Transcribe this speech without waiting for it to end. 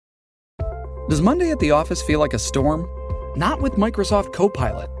Does Monday at the office feel like a storm? Not with Microsoft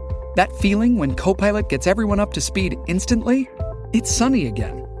Copilot. That feeling when Copilot gets everyone up to speed instantly? It's sunny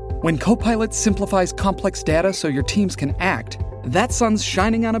again. When Copilot simplifies complex data so your teams can act, that sun's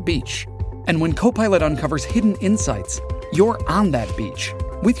shining on a beach. And when Copilot uncovers hidden insights, you're on that beach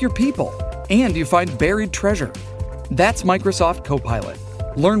with your people, and you find buried treasure. That's Microsoft Copilot.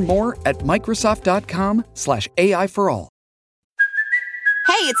 Learn more at Microsoft.com/AI for all.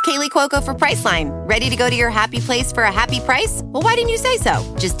 Hey, it's Kaylee Cuoco for Priceline. Ready to go to your happy place for a happy price? Well, why didn't you say so?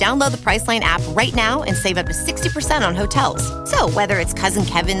 Just download the Priceline app right now and save up to 60% on hotels. So whether it's Cousin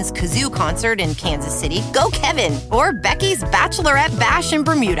Kevin's Kazoo Concert in Kansas City, go Kevin, or Becky's Bachelorette Bash in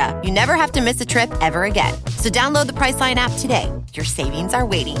Bermuda, you never have to miss a trip ever again. So download the Priceline app today. Your savings are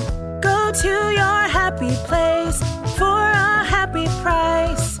waiting. Go to your happy place for a happy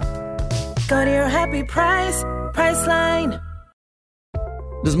price. Go to your happy price, Priceline.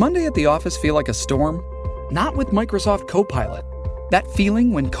 Does Monday at the office feel like a storm? Not with Microsoft Copilot. That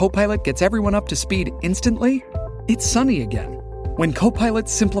feeling when Copilot gets everyone up to speed instantly? It's sunny again. When Copilot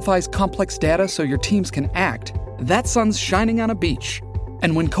simplifies complex data so your teams can act, that sun's shining on a beach.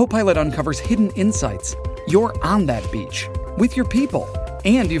 And when Copilot uncovers hidden insights, you're on that beach with your people,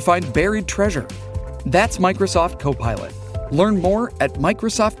 and you find buried treasure. That's Microsoft Copilot. Learn more at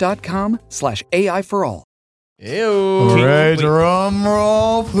Microsoft.com/AI for all. Ew. All right, drum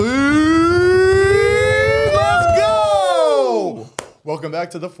roll, please. Let's go. Welcome back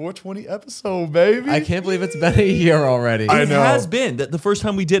to the 420 episode, baby. I can't believe it's been a year already. I It know. has been. The first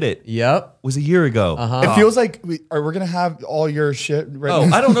time we did it Yep. was a year ago. It feels like we're going to have all your shit right Oh,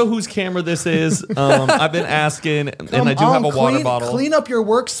 now. I don't know whose camera this is. I've been asking, and I do have a water bottle. Clean up your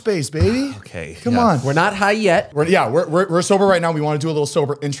workspace, baby. Okay, Come yeah. on. We're not high yet. We're sober right now. We want to do a little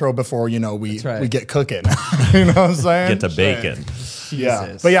sober intro before, we right. we get cooking. You know what I'm saying? Get to bacon. Yeah.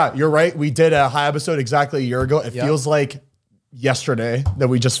 Jesus. But yeah, you're right. We did a high episode exactly a year ago. It Yep. feels like yesterday that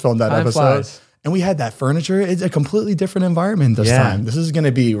we just filmed that Time episode. flies. And we had that furniture. It's a completely different environment this Yeah. time. This is going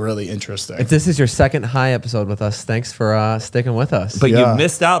to be really interesting. If this is your second high episode with us, thanks for sticking with us. But Yeah. you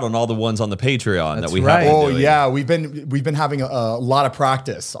missed out on all the ones on the Patreon That's that we right. have. Oh yeah, we've been having a lot of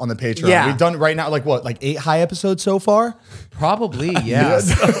practice on the Patreon. Yeah. We've done right now like 8 high episodes so far, Probably, yeah.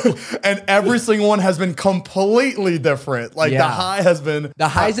 and every single one has been completely different. Like the Yeah. high has been The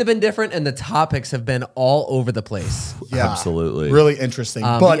highs have been different and the topics have been all over the place. Absolutely. really interesting.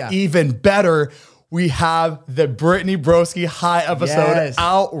 But But yeah. even better, we have the Brittany Broski high episode Yes.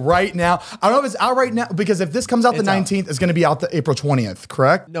 out right now. I don't know if it's out right now because if this comes out the It's out. 19th, it's going to be out the April 20th,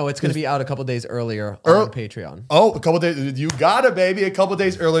 correct? No, it's going to be out a couple days earlier on Patreon. Oh, a couple days. You got it, baby. A couple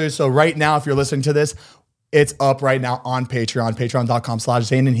days earlier. So right now, if you're listening to this, it's up right now on Patreon,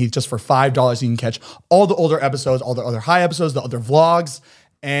 patreon.com/Zane and Heath. Just for $5, you can catch all the older episodes, all the other high episodes, the other vlogs,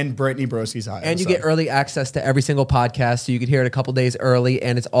 and Brittany Broski's high And you episode. get early access to every single podcast, so you could hear it a couple days early,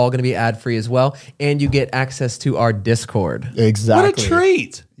 and it's all going to be ad-free as well. And you get access to our Discord. Exactly. What a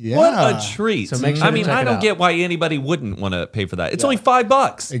treat. Yeah. What a treat. So make sure to check I it don't out. get why anybody wouldn't want to pay for that. It's only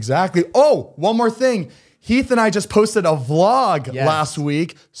 $5. Exactly. Oh, one more thing. Heath and I just posted a vlog Yes. last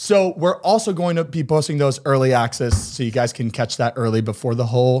week. So we're also going to be posting those early access so you guys can catch that early before the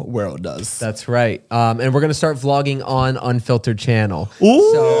whole world does. That's right. And we're going to start vlogging on Unfiltered channel.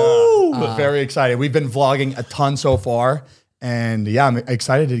 Ooh. So, But very excited. We've been vlogging a ton so far. And yeah, I'm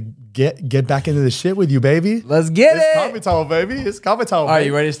excited to get back into the shit with you, baby. let's get It's it. coffee time, baby. It's coffee time. All right, baby.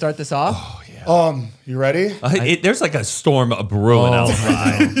 you ready to start this off? You ready? There's like a storm brewing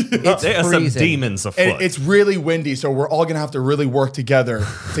outside. There are some freezing. demons afoot. And it's really windy, so we're all gonna have to really work together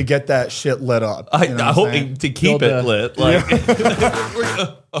to get that shit lit up. You know I'm what I'm hoping saying? to keep Build it a- lit. Like,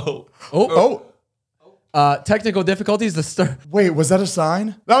 Oh, Technical difficulties. The start. wait, was that a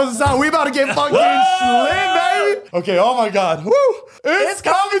sign? That was a sign. We about to get fucking slim, baby. Okay, oh my God. Woo! It's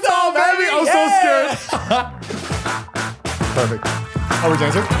coffee time, baby. I'm so scared. Perfect. Are we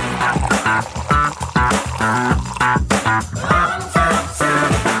dancing?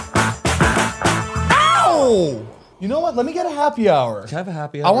 Ow! You know what? Let me get a happy hour. Can I have a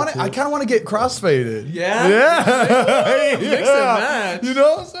happy I hour? want to. too? I kind of want to get crossfaded. Yeah? Yeah. Mix and match. You know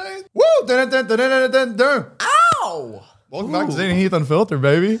what I'm saying? Woo! Dun, dun, dun, dun, dun, dun, dun. Ow! Welcome back to Zane and Heath Unfiltered,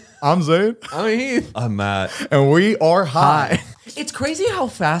 baby. I'm Zane, I mean, Heath. I'm Matt. and we are high. Hi. It's crazy how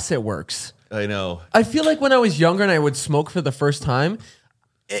fast it works. I know. I feel like when I was younger and I would smoke for the first time,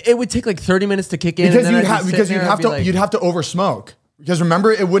 it would take like 30 minutes to kick in. Because and then you'd have to over smoke. Because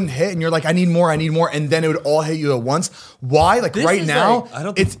remember, it wouldn't hit, and you're like, I need more, and then it would all hit you at once. Why? Like This is now, like- I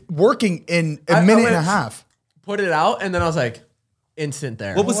don't it's working in a I minute and went- a half. put it out, and then I was like, instant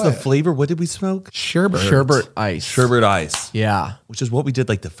there. What was the flavor? What did we smoke? Sherbet ice? Sherbet ice. Yeah, Which is what we did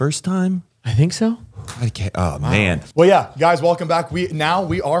like the first time. I think so. I can't. Oh man. Well, yeah, guys, welcome back. We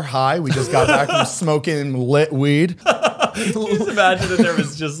are high. We just got back from smoking lit weed. Just imagine that there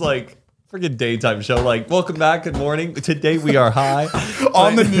was just like freaking daytime show. Like, welcome back. Good morning. Today we are high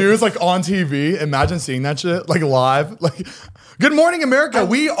On the news, like on TV. Imagine seeing that shit like live. Like, good morning, America.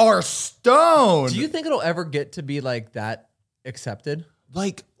 We are stoned. Do you think it'll ever get to be like that accepted?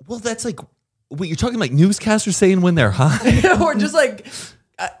 Like, well, that's like what you're talking like newscasters saying when they're high. Or just like,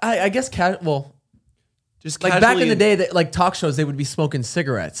 I guess, Just like back casually- in the day, that like talk shows, they would be smoking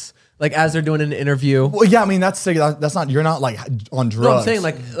cigarettes, like as they're doing an interview. Well, yeah, I mean that's not. You're not like on drugs. No, I'm saying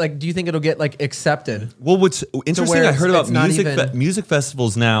like, do you think it'll get like accepted? Well, what's interesting, where I heard it's about not music even- music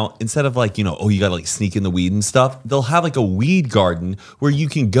festivals now, instead of like, you know, oh, you got to like sneak in the weed and stuff, they'll have like a weed garden where you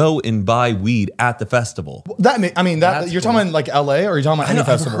can go and buy weed at the festival. That you're talking about like LA, or you're talking about any I've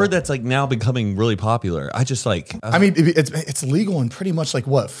festival? heard that's like now becoming really popular. I just like, I mean, it's legal in pretty much like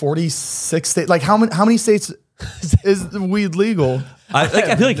what 46 states. Like how many states is the weed legal? I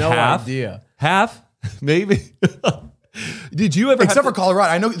feel like no half, idea. half, maybe. Did you ever? Except for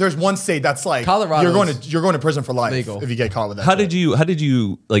Colorado, I know there's one state that's like Colorado's you're going to prison for life legal. if you get caught with that. How did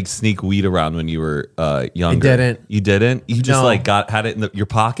you like sneak weed around when you were younger? didn't. You didn't? You just No. like had it in your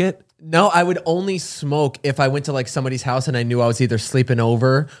pocket? No, I would only smoke if I went to like somebody's house and I knew I was either sleeping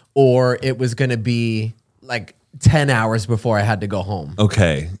over or it was gonna be like 10 hours before I had to go home.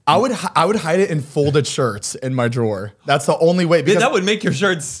 Okay. I would hide it in folded shirts in my drawer. That's the only way. Yeah, Because that would make your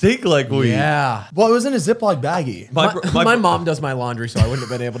shirt stink like weed. Yeah. well, it was in a Ziploc baggie. My mom does my laundry, so I wouldn't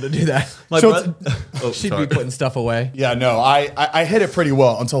have been able to do that. So She'd be putting stuff away. Yeah, no, I hid it pretty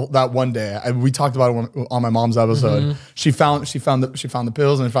well until that one day. We talked about it on my mom's episode. Mm-hmm. She found the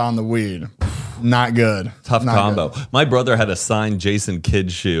pills and found the weed. Not good. Tough Not combo. good. My brother had a signed Jason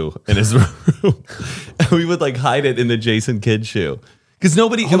Kidd shoe in his room. And we would like hide it in the Jason Kidd shoe. Because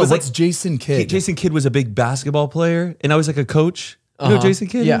nobody, Hold it on, was what's like, Jason Kidd? Jason Kidd was a big basketball player and I was like a coach. You know Jason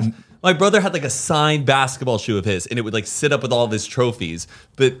Kidd? Yeah. My brother had like a signed basketball shoe of his and it would like sit up with all of his trophies,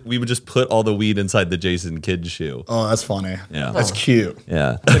 but we would just put all the weed inside the Jason Kidd shoe. Oh, that's funny. Yeah. That's cute.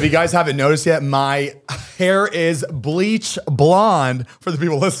 Yeah. If you guys haven't noticed yet, my hair is bleach blonde for the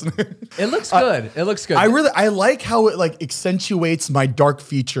people listening. It looks good. It looks good. I like how it like accentuates my dark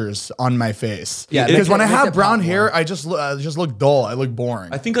features on my face. Yeah, because make when it- I make have it brown pop hair, more. I just look dull. I look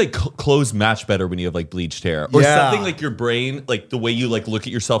boring. I think like clothes match better when you have like bleached hair or Yeah. something like your brain, like the way you like look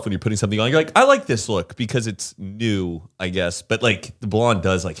at yourself when you're putting something on. You're like, I like this look because it's new, I guess. But like the blonde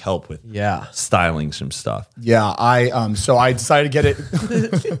does like help with styling some stuff. Yeah, so I decided to get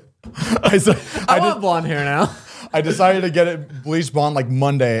it. I want blonde hair now. I decided to get it bleached blonde like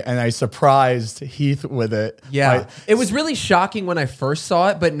Monday, and I surprised Heath with it. Yeah. It was really shocking when I first saw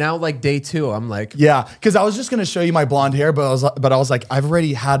it, but now like day 2, I'm like, Yeah, because I was just gonna show you my blonde hair, but I was like, I've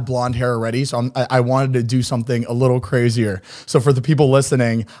already had blonde hair already, so I wanted to do something a little crazier. So for the people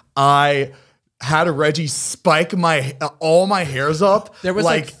listening, I had Reggie spike all my hairs up. there was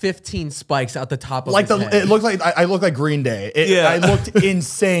like 15 spikes out the top of like his head. it looked like I looked like Green Day. Yeah. I looked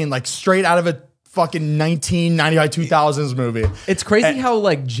insane, like straight out of a fucking 1995 2000s movie. It's crazy how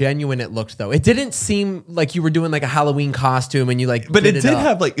like genuine it looked though. It didn't seem like you were doing like a Halloween costume and you like But it did up.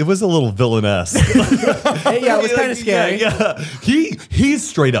 have like, it was a little villainous. Yeah, it was kind of scary. Yeah. He's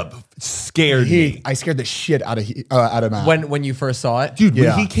straight up scared me. I scared the shit out of Matt. When you first saw it. Dude,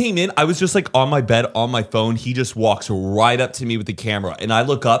 Yeah. when he came in, I was just like on my bed, on my phone. He just walks right up to me with the camera. And I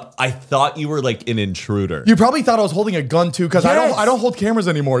look up, I thought you were like an intruder. You probably thought I was holding a gun too, because Yes. I don't hold cameras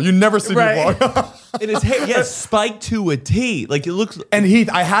anymore. You never see Right. me walk. And his hair, yeah, spiked to a T. Like it looks. And Heath,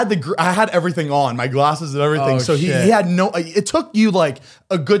 I had everything on, my glasses and everything. Oh, so he shit. had no. It took you like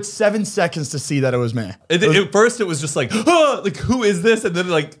a good 7 seconds to see that it was me. At first, it was just like, oh, like who is this? And then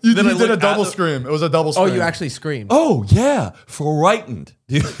like, You then I did looked a at double the- scream. It was a double Oh, scream. you actually screamed. Oh yeah, frightened.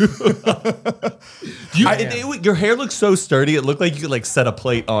 Dude. Your hair looks so sturdy. It looked like you could like set a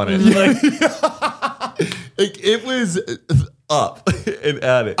plate on it. Like it was up and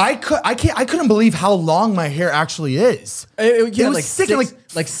at it. I couldn't believe how long my hair actually is. It was like sick, six, like-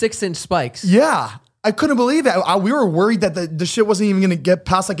 like 6-inch spikes. Yeah, I couldn't believe it. We were worried that the shit wasn't even gonna get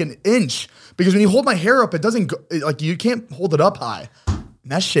past like an inch, because when you hold my hair up, it doesn't go, like you can't hold it up high.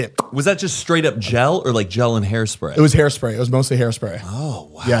 And that shit. Was that just straight up gel or like gel and hairspray? It was hairspray. It was mostly hairspray. Oh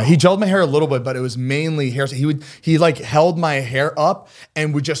wow. Yeah, he gelled my hair a little bit, but it was mainly hairspray. He like held my hair up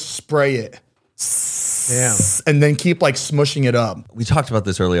and would just spray it. Damn. And then keep like smushing it up. We talked about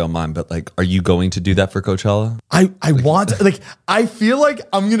this early on mine, but like, are you going to do that for Coachella? I want to, like, I feel like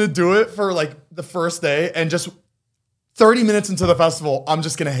I'm gonna do it for like the first day and just 30 minutes into the festival, I'm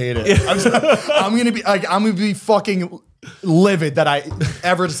just gonna hate it. I'm gonna be fucking livid that I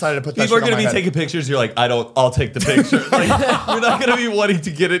ever decided to put that People are shit on going to my be head. taking pictures. You're like, I'll take the picture. Like, you're not going to be wanting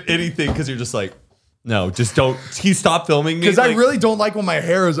to get at anything because you're just like, no, just don't. Can you stop filming me? Because Like, I really don't like when my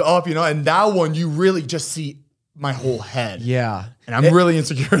hair is up, and that one you really just see my whole head. Yeah. And I'm really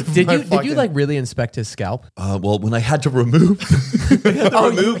insecure. Did you like really inspect his scalp? well, when I had to remove,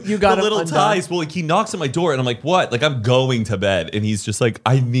 you got the him little undone? ties. Well, like he knocks at my door, and I'm like, "What?" Like I'm going to bed, and he's just like,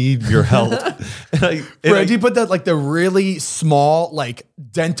 "I need your help." Reggie put that like the really small like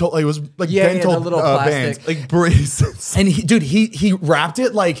dental. It was like dental the little bands, plastic. like braces. and he wrapped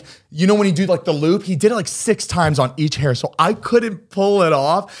it like when you do like the loop, he did it like 6 times on each hair, so I couldn't pull it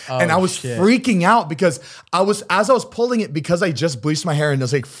off, and I was freaking out because as I was pulling it because I just bleached my hair and it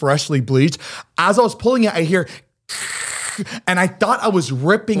was like freshly bleached. As I was pulling it, I hear. And I thought I was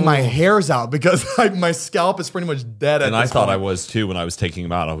ripping my hairs out because my scalp is pretty much dead. And I thought I was too when I was taking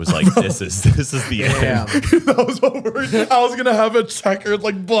them out. I was like, "This is the end." I was worried I was gonna have a checkered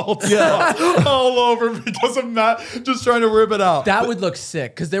like bald spot all over because of Matt just trying to rip it out. That would look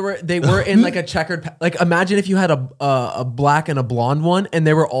sick because they were in like a checkered. Like imagine if you had a black and a blonde one and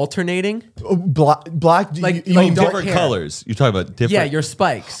they were alternating. Black. Like- you like mean dark Different hair. colors. You're talking about different. Yeah, your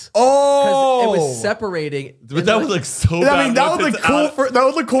spikes. Oh, Because it was separating. But that would look so. I mean, bad that would once look it's cool out. for that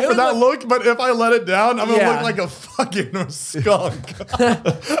would look. But if I let it down, I'm gonna Yeah. look like a fucking skunk.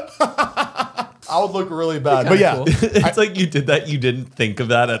 I would look really bad. But yeah, Cool. It's like you did that. You didn't think of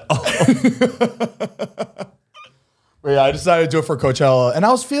that at all. But yeah, I decided to do it for Coachella, and I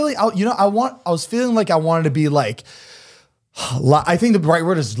was feeling, I was feeling like I wanted to be like, I think the right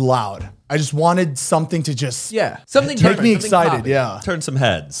word is loud. I just wanted something to just Something take different, me something excited. popping. Yeah, Turn some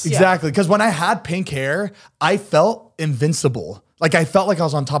heads. exactly. Because when I had pink hair, I felt invincible. Like I felt like I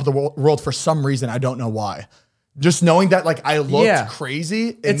was on top of the world for some reason. I don't know why. Just knowing that like I looked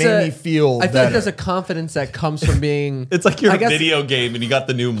crazy, it made me feel I feel better. like there's a confidence that comes from being. It's like you're I a guess- video game and you got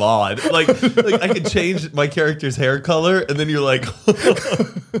the new mod. Like I could change my character's hair color, and then you're like,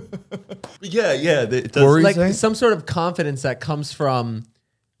 yeah, it does. What were you like saying? some sort of confidence that comes from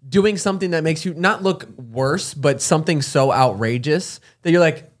doing something that makes you not look worse, but something so outrageous that you're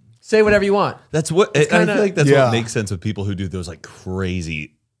like, say whatever you want. That's what I kinda- feel like. That's Yeah. what makes sense with people who do those like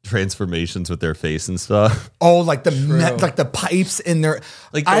crazy transformations with their face and stuff. Oh, like the pipes in their.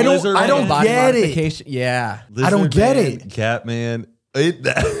 Like the I lizard don't man. Body get it. modification. Yeah. I don't get Lizard it. Man, Catman.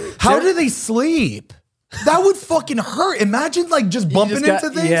 How do they sleep? That would fucking hurt. Imagine like just bumping into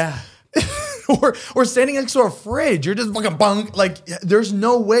things. Yeah. or standing next to a fridge. You're just fucking bunk. Like, there's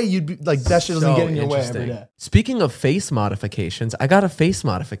no way you'd be like that shit doesn't So get in your way every interesting. day. Speaking of face modifications, I got a face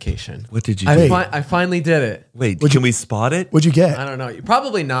modification. What did you I, do? I finally did it. Wait, can we spot it? What'd you get? I don't know.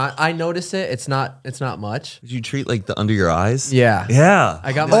 Probably not. I notice it. It's not much. Did you treat like the under your eyes? Yeah. Yeah.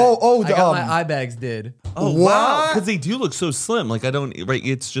 I got my Oh, I got my eye bags did. Oh wow, What? because they do look so slim. Like I don't right.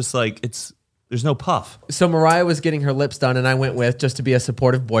 It's just like there's no puff. So Mariah was getting her lips done and I went with just to be a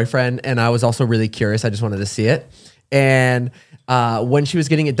supportive boyfriend, and I was also really curious. I just wanted to see it. And when she was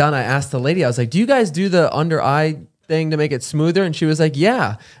getting it done, I asked the lady, I was like, "Do you guys do the under eye thing to make it smoother?" And she was like,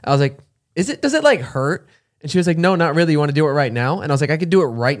 "Yeah." I was like, does it like hurt?" And she was like, "No, not really. You want to do it right now?" And I was like, "I could do it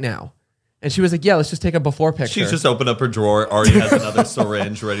right now." And she was like, "Yeah, let's just take a before picture." She's just opened up her drawer, already has another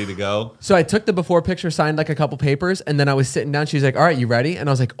syringe ready to go. So I took the before picture, signed like a couple papers, and then I was sitting down. She's like, "All right, you ready?" And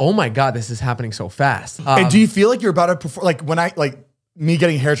I was like, "Oh my God, this is happening so fast." And do you feel like you're about to perform? Like when I like me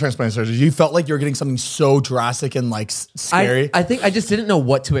getting hair transplant surgery, you felt like you're getting something so drastic and like scary. I think I just didn't know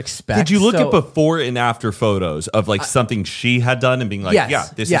what to expect. Did you look So- at before and after photos of like something she had done and being like, Yes, yeah,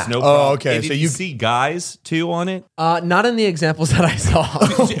 this yeah. is no problem? okay, And so did you- you see guys too on it? Not in the examples that I saw.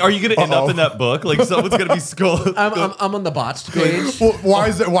 Are you going to end up in that book? Like someone's going to be scrolling. I'm on the botched page. Well, why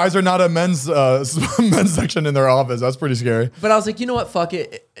is there not a men's men's section in their office? That's pretty scary. But I was like, you know what? Fuck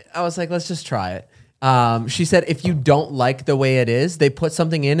it. I was like, let's just try it. She said, if you don't like the way it is, they put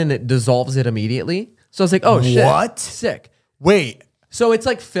something in and it dissolves it immediately. So I was like, oh shit. What? Sick. Wait, So it's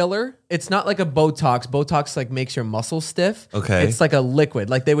like filler. It's not like a Botox. Botox like makes your muscles stiff. Okay. It's like a liquid,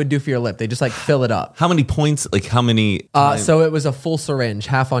 like they would do for your lip. They just like fill it up. How many points? Like how many? So it was a full syringe,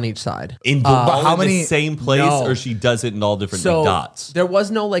 half on each side. in how how many- the same place, No. or she does it in all different So like, dots? there was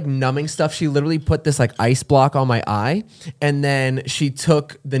no like numbing stuff. She literally put this like ice block on my eye, and then she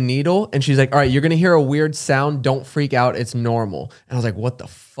took the needle and she's like, "All right, you're gonna hear a weird sound. Don't freak out. It's normal." And I was like, "What the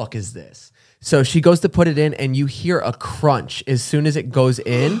fuck is this?" So she goes to put it in, and you hear a crunch as soon as it goes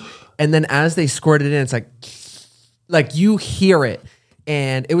in, and then as they squirt it in, it's like you hear it,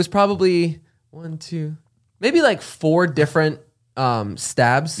 and it was probably 1, 2, maybe like 4 different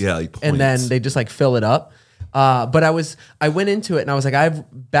stabs. Yeah, like and then points. they just like fill it up. But I went into it and I was like, I have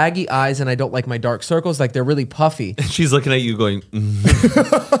baggy eyes and I don't like my dark circles. Like they're really puffy. She's looking at you going,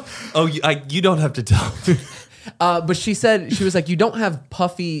 oh, you don't have to tell me. But she was like, you don't have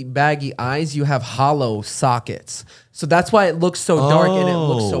puffy, baggy eyes. You have hollow sockets. So that's why it looks so dark and it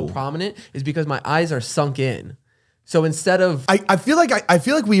looks so prominent, is because my eyes are sunk in. So instead of, I feel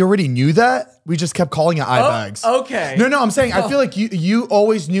like we already knew that. We just kept calling it eye bags. Okay. No, I'm saying I feel like you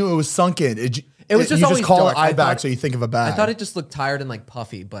always knew it was sunken. It was just always call dark. it eye I bag, thought- so you think of a bag. I thought it just looked tired and like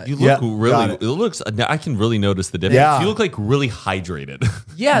puffy, but You look got really, it. it looks, I can really notice the difference. Yeah. You look like really hydrated.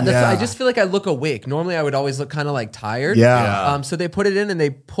 yeah, Yeah. I just feel like I look awake. Normally I would always look kind of like tired. Yeah. So they put it in and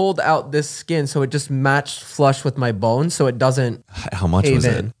they pulled out this skin so it just matched flush with my bones so it doesn't How much cave was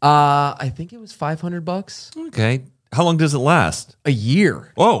in. it? I think it was $500 Okay. How long does it last? a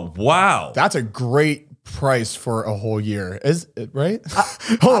year. Oh, wow. That's a great price for a whole year. Is it right?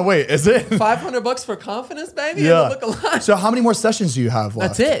 Hold on, wait, is it? $500 for confidence, baby? Yeah. It'll look a lot. So how many more sessions do you have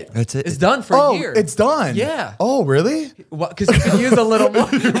left? That's it. That's it. It's done for a year. It's done. Yeah. Oh, really? Because you could use a little more.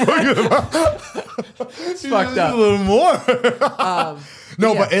 It's fucked A up. little more.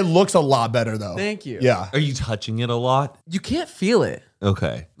 No, yeah. but it looks a lot better though. Thank you. Yeah. Are you touching it a lot? You can't feel it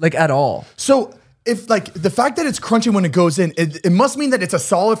Okay. like at all. So if like the fact that it's crunchy when it goes in, it must mean that it's a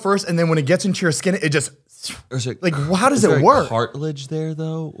solid first, and then when it gets into your skin, it just Or is it, like how does is there it a work? cartilage there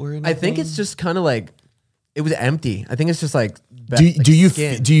though, or anything? I think it's just kind of like it was empty. I think it's just like Do you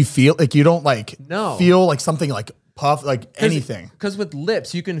skin. do you feel like you don't like No. feel like something like puff like anything? Because with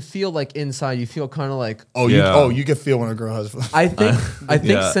lips, you can feel like inside. You feel kind of like. Oh, Yeah. you can feel when a girl has. I think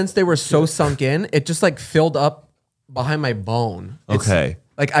yeah. since they were so sunk in, it just like filled up behind my bone. Okay.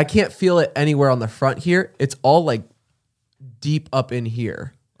 Like I can't feel it anywhere on the front here. It's all like deep up in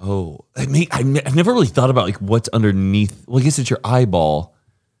here. Oh, I've never really thought about like what's underneath. Well, I guess it's your eyeball,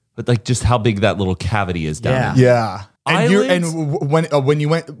 but like just how big that little cavity is down Yeah. there. Yeah. And Eyelids?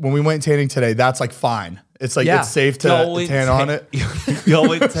 when we went tanning today, that's like fine. It's like Yeah. it's safe to Y'all went tan on it. Y'all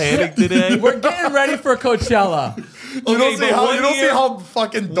went tanning today? We're getting ready for Coachella. You don't see how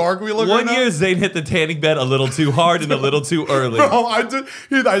fucking dark we look One right year, now. Zane hit the tanning bed a little too hard and a little too early. Bro, I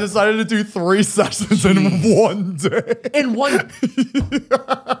decided to do 3 sessions in one day. In one,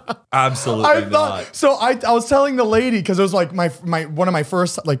 Absolutely I not. thought so. I was telling the lady because it was like my one of my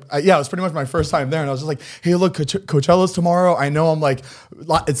first it was pretty much my first time there, and I was just like, hey, look, Coachella's tomorrow. I know I'm like,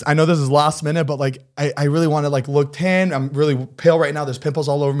 I know this is last minute, but like I really want to like look tan. I'm really pale right now. There's pimples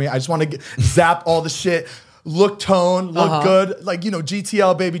all over me. I just want to zap all the shit. Look tone, look good, like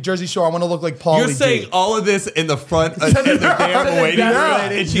GTL baby, Jersey Shore. I want to look like Pauly You're D. saying all of this in the front of the damn waiting room, Yeah.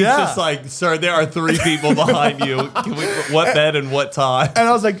 and she's Yeah. just like, "Sir, there are 3 people behind you. What bed and what time?" And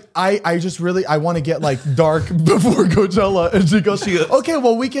I was like, I just really I want to get like dark before Coachella. And she goes, okay,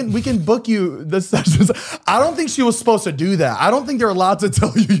 well we can book you the sessions. I don't think she was supposed to do that. I don't think they're allowed to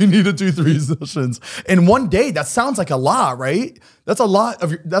tell you need to do 3 sessions in one day. That sounds like a lot, right? That's a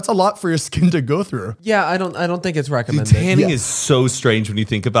lot for your skin to go through. yeah, I don't think it's recommended. Tanning is so strange when you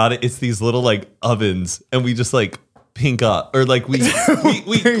think about it. It's these little like ovens, and we just like pink up, or like we It's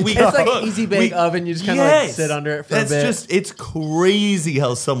like cook. an easy bake oven. You just kind of like sit under it for a bit. It's crazy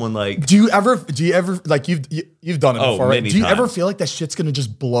how someone like Do you ever like you've done it Oh, before, right? many Do you ever times. feel like that shit's gonna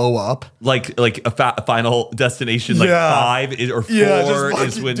just blow up? like a final destination like Yeah. 5 or 4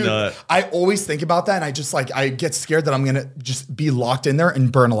 is when dude, I always think about that, and I just like I get scared that I'm gonna just be locked in there and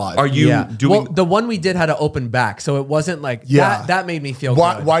burn alive. are you Yeah. doing Well, the one we did had an open back, so it wasn't like Yeah. that made me feel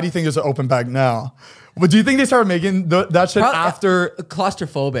Why? good. Why do you think there's an open bag now? But do you think they started making that shit after?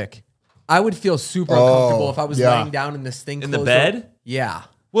 claustrophobic. I would feel super uncomfortable if I was yeah. laying down in this thing In the closed bed? up. Yeah.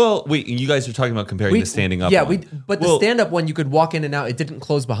 well wait, you guys are talking about comparing the standing up Yeah, one. but Well, the stand up one you could walk in and out. It didn't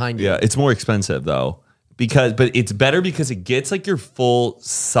close behind you. yeah, it's more expensive though. But it's better because it gets like your full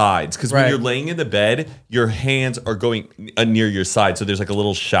sides. Because when Right. you're laying in the bed, your hands are going near your side, so there's like a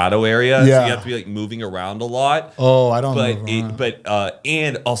little shadow area. So Yeah. you have to be like moving around a lot. Oh, I don't But know.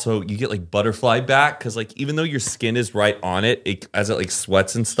 and also you get like butterfly back because like even though your skin is right on it, as it like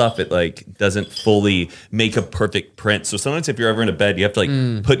sweats and stuff, it like doesn't fully make a perfect print. So sometimes if you're ever in a bed, you have to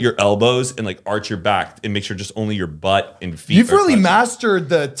like put your elbows and like arch your back and make sure just only your butt and feet. You've are really touching. mastered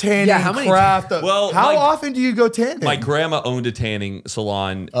the tanning Yeah, how many craft. Well, how my- often do you go tanning? My grandma owned a tanning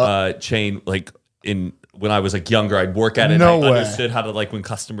salon chain like when I was like younger. I'd work at it No and I way. understood how to like when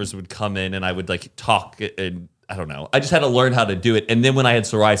customers would come in and I would like talk and I don't know. I just had to learn how to do it. And then when I had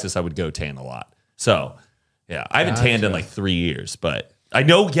psoriasis, I would go tan a lot. So yeah, I haven't tanned in like 3 years, but I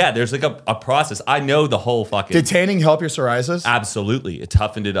know, yeah, there's like a process. I know the whole fucking. Did tanning help your psoriasis? Absolutely. It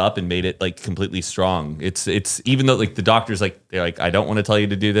toughened it up and made it like completely strong. It's even though like the doctors they're like, I don't want to tell you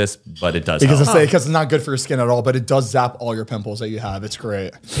to do this, but it does Because help. it's not good for your skin at all, but it does zap all your pimples that you have. It's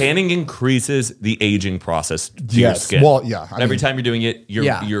great. Tanning increases the aging process to your Yes. skin. Well, yeah, I Every mean- time you're doing it, you're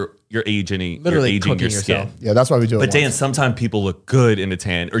aging, Literally you're aging cooking your skin. yourself. Yeah, that's why we do it. But Dan, once. sometimes people look good in a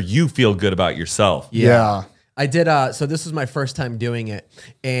tan, or you feel good about yourself. Yeah. I did. So this was my first time doing it,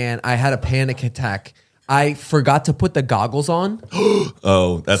 and I had a panic attack. I forgot to put the goggles on,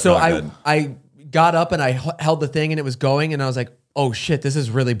 Oh, that's so not I good. I got up and I held the thing, and it was going, and I was like, oh shit, this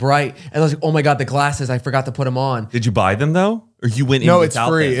is really bright, and I was like, oh my god, the glasses, I forgot to put them on. Did you buy them though, or you went in? No, it's without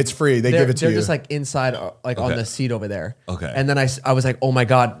free. them? It's free. They give it to They're you. just like inside, like on Okay. the seat over there. Okay. And then I was like, oh my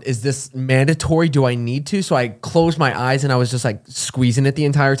God, is this mandatory? Do I need to? So I closed my eyes and I was just like squeezing it the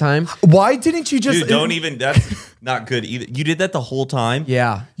entire time. Why didn't you just? Dude, don't even. That's not good either. You did that the whole time.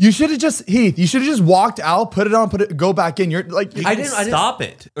 Yeah. You should have just Heath. You should have just walked out, put it on, go back in. You're like, You I can didn't- stop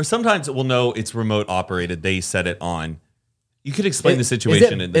it. Or sometimes we'll know it's remote operated. They set it on. You could explain the Is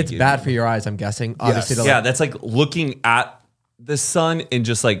situation. it- and they it's give bad you- for your eyes, I'm guessing. Obviously, to, Yeah, like, that's like looking at the sun and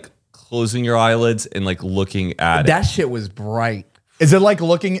just like closing your eyelids and like looking at that shit was bright. is it like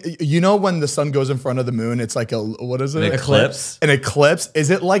looking? You know when the sun goes in front of the moon, it's like what is it? an eclipse. An eclipse. Is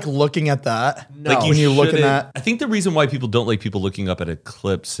it like looking at that? No. Like when you're looking shouldn't- at. I think the reason why people don't like people looking up at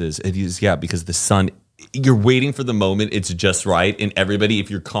eclipses is because the sun. You're waiting for the moment it's just right, and everybody, if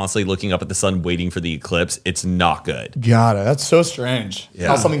you're constantly looking up at the sun waiting for the eclipse, it's not good. Got it. That's so strange. Yeah.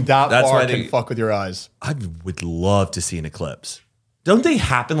 How something that That's far why can they- fuck with your eyes. I would love to see an eclipse. Don't they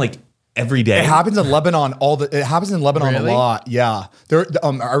happen like every day? It happens in Lebanon It happens in Lebanon Really? a lot. Yeah. There.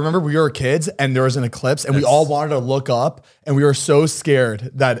 I remember we were kids and there was an eclipse and we all wanted to look up and we were so scared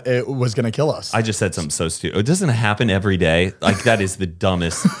that it was going to kill us. I just said something so stupid. It doesn't happen every day. Like that is the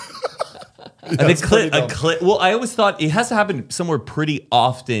dumbest. pretty dumb. Well, I always thought it has to happen somewhere pretty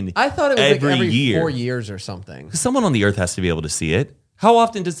often. I thought it was like every year. 4 years or something. Someone on the earth has to be able to see it. How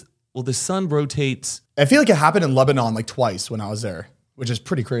often does the sun rotates? I feel like it happened in Lebanon like twice when I was there, which is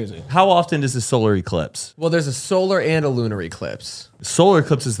pretty crazy. How often does the solar eclipse? Well, there's a solar and a lunar eclipse. Solar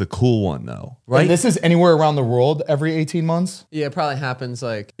eclipse is the cool one though, right? And this is anywhere around the world every 18 months Yeah, it probably happens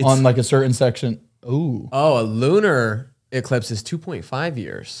like on like a certain section. Ooh. a lunar eclipse is 2.5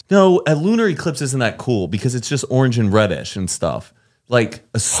 years. No, a lunar eclipse isn't that cool because it's just orange and reddish and stuff. Like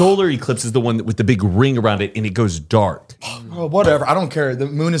a solar eclipse is the one with the big ring around it and it goes dark. Oh, whatever. I don't care. The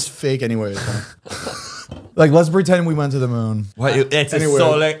moon is fake anyways. Like, let's pretend we went to the moon. It's Anyway. a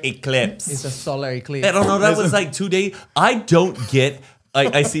solar eclipse. It's a solar eclipse. I don't know. That was like 2 days. I don't get.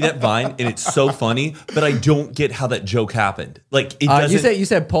 I see that Vine and it's so funny, but I don't get how that joke happened. Like it doesn't. you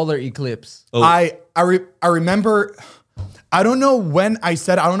said polar eclipse. Oh. I remember. I don't know when I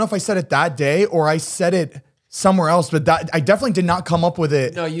said. I don't know if I said it that day or I said it somewhere else. But that I definitely did not come up with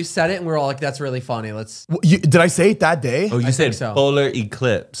it. No, you said it, and we're all like, "That's really funny." Let's. Did I say it that day? Oh, you said so. polar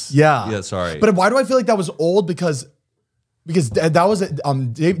eclipse. Yeah. Yeah. Sorry. But why do I feel like that was old? Because that was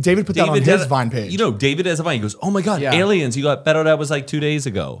David put that on his has- Vine page. You know, David has a Vine. He goes, "Oh my god, Yeah. aliens!" You got better. That was like 2 days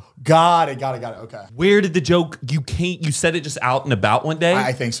ago. Got it. Okay. Where did the joke? You said it just out and about one day.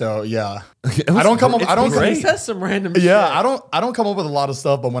 I think so. Yeah. It I was don't come up. great. I don't. It's great. He says some random. Yeah. shit. I don't come up with a lot of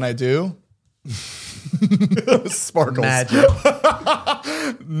stuff, but when I do, sparkles. Magic.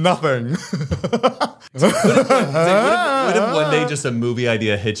 Nothing. What if one day just a movie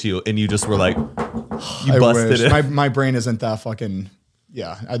idea hits you and you just were like, you I busted wish. it? My brain isn't that fucking.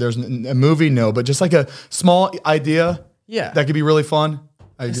 Yeah. There's a movie, no, but just like a small idea. Yeah. That could be really fun.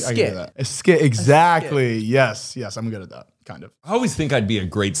 I can do skit. that. A skit. Exactly. Yes. I'm good at that. Kind of. I always think I'd be a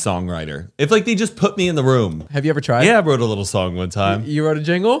great songwriter if like they just put me in the room. Have you ever tried? Yeah, I wrote a little song one time. You wrote a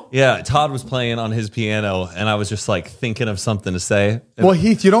jingle? Yeah, Todd was playing on his piano, and I was just like thinking of something to say. And Well,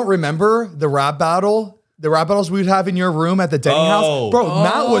 Heath, you don't remember the rap battle? The rap battles we'd have in your room at the Denny house? Bro,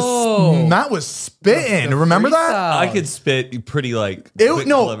 Matt was spitting. Remember that? I could spit pretty like. quick,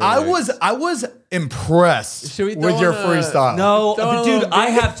 No, clever I lyrics. was impressed Should we with throw your on a- freestyle. No, Throw but a dude, little I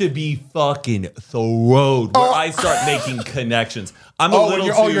bit. have to be fucking throwed where I start making connections. I'm a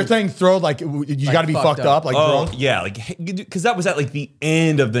little you're saying throw like you got to be fucked fucked up. up, like Oh drunk. yeah, like because that was at like the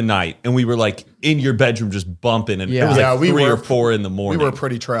end of the night, and we were like in your bedroom just bumping, and it Yeah. was like Yeah, we 3 were- or 4 in the We morning. were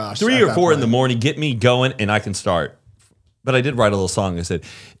pretty trash. 3 at or that 4 in point. the morning. Get me going, and I can start. But I did write a little song. I said,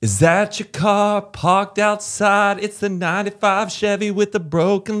 "Is that your car parked outside? It's the 95 Chevy with the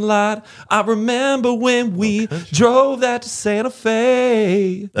broken light. I remember when we drove that to Santa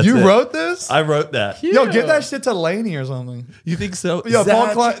Fe." That's You it. wrote this? I wrote that. Yo, give that shit to Laney or something. You think so? Yeah, Is Paul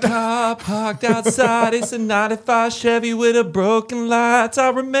that Klein- your car parked outside? It's a 95 Chevy with a broken lights. I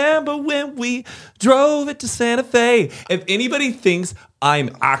remember when we drove it to Santa Fe. If anybody thinks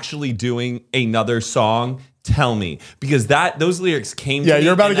I'm actually doing another song, tell me, because those lyrics came. Yeah, to me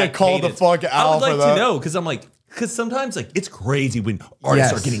you're about to in get that called the cadence. fuck I out would like for that. to know because sometimes like it's crazy when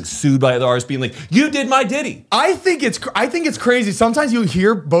artists Yes. are getting sued by other artists, being like, "You did my ditty." I think it's crazy. Sometimes you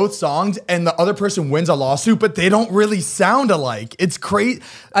hear both songs and the other person wins a lawsuit, but they don't really sound alike. It's crazy.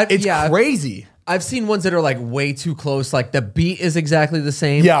 It's crazy. I've seen ones that are like way too close. Like the beat is exactly the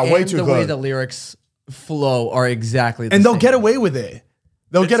same. Yeah, way and too the way close. the lyrics flow are exactly the And same. they'll get away with it.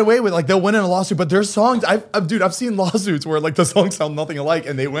 They'll get away with, like, they'll win in a lawsuit, but there's songs, I've seen lawsuits where like the songs sound nothing alike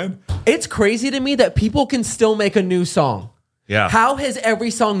and they win. It's crazy to me that people can still make a new song. Yeah. How has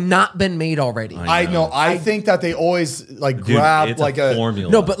every song not been made already? I know. I think that they always like Dude, grab it's like a a formula.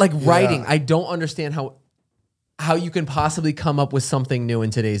 No, but like writing, I don't understand how you can possibly come up with something new in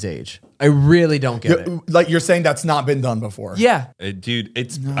today's age. I really don't get it. like you're saying that's not been done before. Yeah. Dude,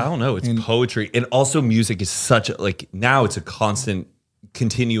 it's I don't know, it's poetry, and also music is such a like now it's a constant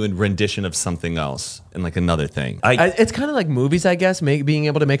continuing rendition of something else and like another thing. It's kind of like movies, I guess, being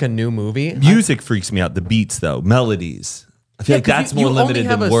able to make a new movie. Music freaks me out. The beats though, melodies. I feel like 'cause that's more limited only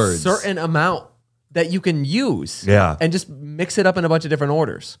have than a words. certain amount that you can use. Yeah. And just mix it up in a bunch of different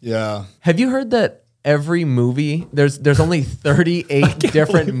orders. Yeah. Have you heard that every movie there's only 38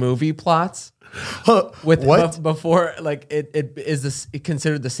 different movie plots with What? before like it is this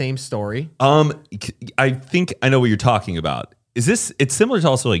considered the same story? I think I know what you're talking about. Is this? It's similar to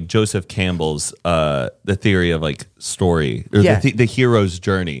also like Joseph Campbell's the theory of like story or Yeah. the hero's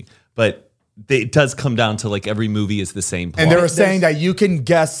journey, but it does come down to like every movie is the same plot. And they were saying that you can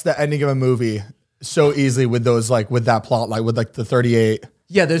guess the ending of a movie so easily with those, like with that plot, like with like the 38.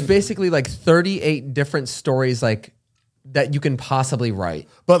 Yeah, there's basically like 38 different stories like that you can possibly write.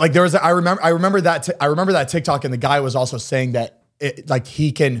 But like there was, I remember that TikTok, and the guy was also saying that like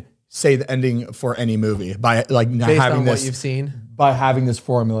he can say the ending for any movie by like Based having on this what you've seen. by having this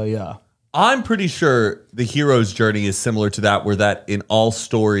formula. Yeah. I'm pretty sure the hero's journey is similar to that, where that in all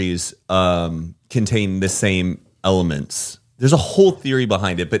stories contain the same elements. There's a whole theory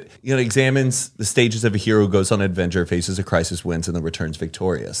behind it, but it examines the stages of a hero who goes on an adventure, faces a crisis, wins, and then returns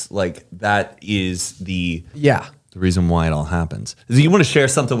victorious. Like that is the reason why it all happens. Do you want to share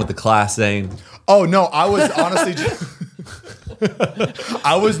something with the class, Zane? Oh no, I was honestly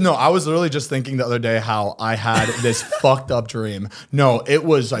I was literally just thinking the other day how I had this fucked up dream. No, it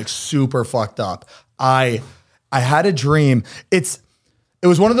was like super fucked up. I had a dream. It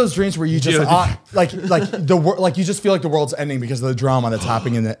was one of those dreams where you just like you just feel like the world's ending because of the drama that's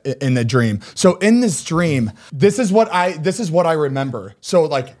happening in the dream. So in this dream, this is what I remember. So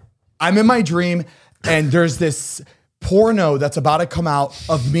like I'm in my dream and there's this porno that's about to come out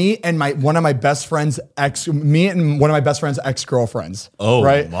of me and one of my best friend's ex-girlfriends. Oh,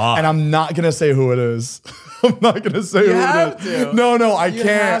 right. my. And I'm not gonna say who it is. I'm not gonna say who have it is. to. No, I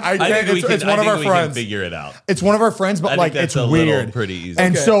can't. I can't. It's one of our we friends. can figure it out. It's one of our friends, but I like think it's that's a little weird, pretty easy.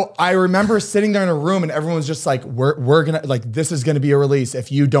 And so I remember sitting there in a room, and everyone's just like, "We're gonna like this is gonna be a release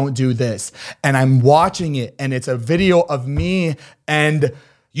if you don't do this." And I'm watching it, and it's a video of me and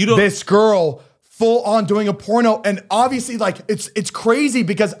this girl full on doing a porno, and obviously like it's crazy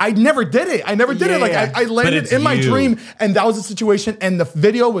because I never did it. I never did it. Like I landed it's in my you. dream, and that was the situation, and the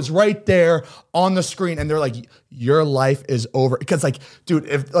video was right there on the screen, and they're like, your life is over. Because like, dude,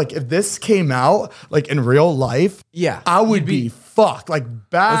 if this came out like in real life, I would be fucked. Like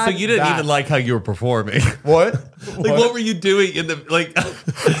bad. So you didn't even like how you were performing. What? Like what were you doing in the like?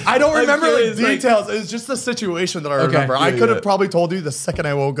 I don't remember like curious, details. It's just the situation that I remember. I could have probably told you the second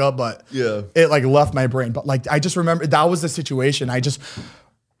I woke up, but it like left my brain. But like I just remember that was the situation. I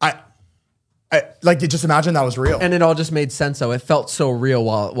like to just imagine that was real. And it all just made sense though. It felt so real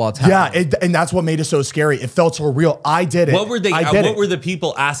while it's happening. Yeah, and that's what made it so scary. It felt so real. I did it. What were they? What were the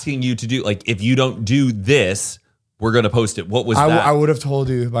people asking you to do? Like, if you don't do this, we're gonna post it. What was that? I would have told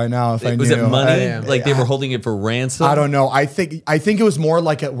you by now if I knew. Was it money? Like they were holding it for ransom? I don't know. I think it was more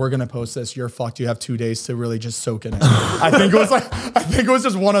like we're gonna post this. You're fucked. You have 2 days to really just soak it in. I think it was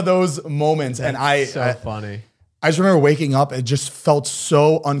just one of those moments. And So funny. I just remember waking up. It just felt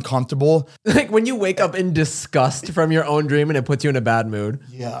so uncomfortable. Like when you wake up in disgust from your own dream and it puts you in a bad mood.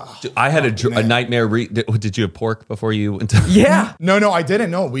 Yeah. I had a nightmare. Did you have pork before you went to? Yeah. No, I didn't.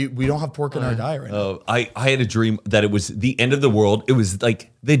 No, we don't have pork in our diet right now. Oh, I had a dream that it was the end of the world. It was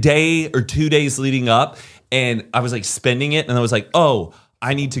like the day or 2 days leading up, and I was like spending it, and I was like, oh,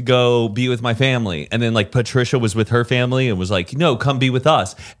 I need to go be with my family. And then like Patricia was with her family and was like, no, come be with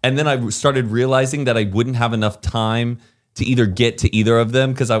us. And then I started realizing that I wouldn't have enough time to either get to either of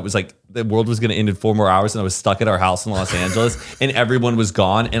them because I was like, the world was going to end in 4 more hours, and I was stuck at our house in Los Angeles and everyone was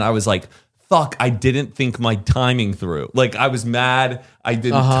gone. And I was like, fuck, I didn't think my timing through. Like I was mad. I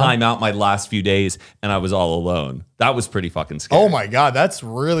didn't time out my last few days and I was all alone. That was pretty fucking scary. Oh my God, that's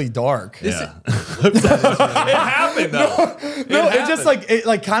really dark. Yeah. It happened though. No, it just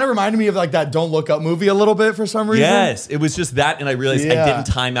like kind of reminded me of like that Don't Look Up movie a little bit for some reason. Yes, it was just that, and I realized I Yeah. didn't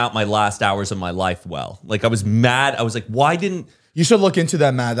time out my last hours of my life well. Like I was mad. I was like, why didn't? You should look into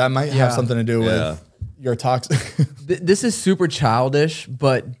that, Matt. That might have Yeah. something to do Yeah. with your toxic. This is super childish,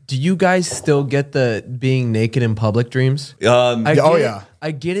 but do you guys still get the being naked in public dreams? Um, I oh, get it- yeah.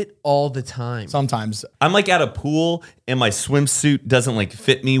 I get it all the time. Sometimes. I'm like at a pool, and my swimsuit doesn't like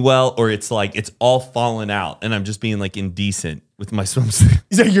fit me well, or it's like it's all fallen out, and I'm just being like indecent with my swimsuit.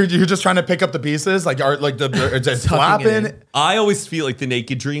 So you're just trying to pick up the pieces, like are like it's just Tucking it flapping. in. I always feel like the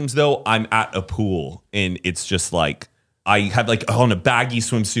naked dreams though. I'm at a pool, and it's just like. I have like on a baggy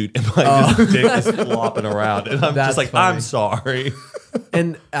swimsuit and my just dick is flopping around, and I'm That's just like, funny. I'm sorry.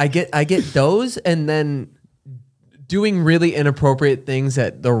 And I get those, and then doing really inappropriate things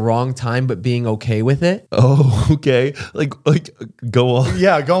at the wrong time, but being okay with it. Oh, okay. Like go on.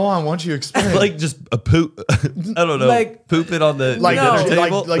 Yeah, go on. Why don't you explain? Like just a poop. I don't know. Like- poop it on the like, dinner No.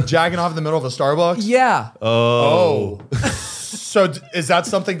 table. like jagging off in the middle of a Starbucks. Yeah. Oh. So is that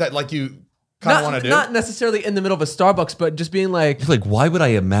something that like you kind of want to do? Not necessarily in the middle of a Starbucks, but just being like, Like, why would I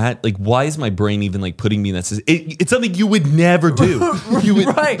imagine? Like, why is my brain even like putting me in that? It's something you would never do. You would,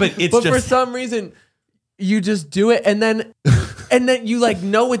 right. But it's for just some reason, you just do it, and then you like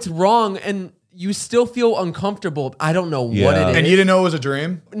know it's wrong, and you still feel uncomfortable. I don't know what Yeah. it is. And you didn't know it was a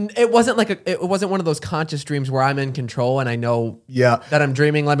dream? It wasn't like it wasn't one of those conscious dreams where I'm in control and I know Yeah. that I'm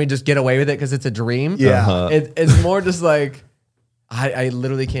dreaming. Let me just get away with it because it's a dream. Yeah. It's more just like I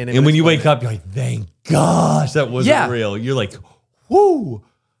literally can't. Even and when you explain wake it. up, you're like, thank gosh, that wasn't Yeah. real. You're like, whoo.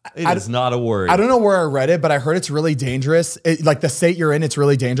 It is not a word. I don't know where I read it, but I heard it's really dangerous. Like the state you're in, it's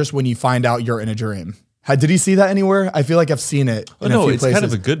really dangerous when you find out you're in a dream. Did you see that anywhere? I feel like I've seen it in a no, few it's places. kind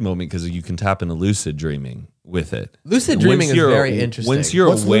of a good moment because you can tap into lucid dreaming with it. Lucid dreaming is very interesting. Once you're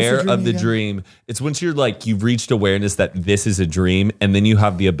What's aware lucid of the dreaming dream, it's once you're like, you've reached awareness that this is a dream, and then you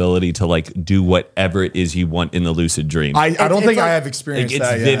have the ability to like do whatever it is you want in the lucid dream. I don't it's think like- I have like, experienced it's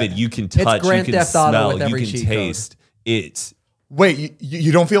that yet. vivid. You can touch, you Grand can Theft Auto smell, with you every can cheat code. taste. It's Wait,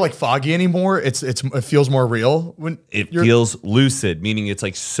 you don't feel like foggy anymore? It feels more real when It you're- feels lucid, meaning it's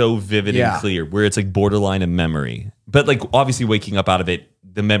like so vivid Yeah. and clear, where it's like borderline a memory. But like obviously waking up out of it,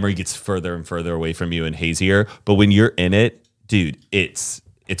 the memory gets further and further away from you and hazier. But when you're in it, dude, it's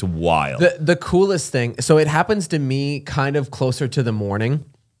wild. The coolest thing, so it happens to me kind of closer to the morning.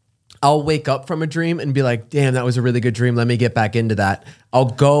 I'll wake up from a dream and be like, damn, that was a really good dream. Let me get back into that. I'll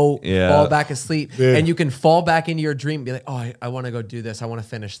go Yeah. fall back asleep. Dude. And you can fall back into your dream and be like, oh, I want to go do this. I want to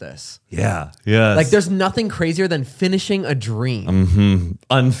finish this. yeah. Like there's nothing crazier than finishing a dream.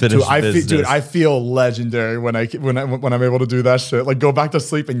 unfinished business. I feel legendary when I'm able to do that shit. Like go back to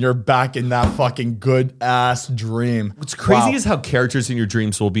sleep and you're back in that fucking good ass dream. What's crazy Wow. is how characters in your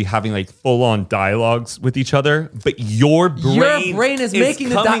dreams will be having like full on dialogues with each other, but your brain is making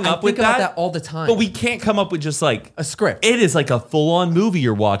the coming I up with think about that all the time. But we can't come up with just like A script. It is like a full on movie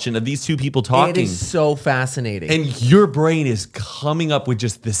you're watching of these two people It talking. is so fascinating. And your brain is coming up with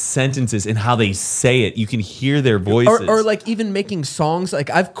just the sentences and how they say it. You can hear their voices. or like even making songs. Like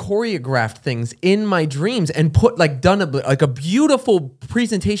I've choreographed things in my dreams and done a beautiful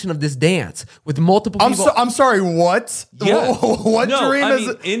presentation of this dance with multiple people. I'm sorry, what? Yeah. What No, dream I is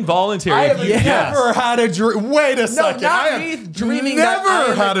mean, involuntary. I if have you- never had a dream. Wait a No, second. not I have me dreaming. never that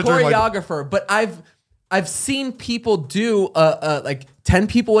I'm had a a dream like that. choreographer, but I've seen people do like 10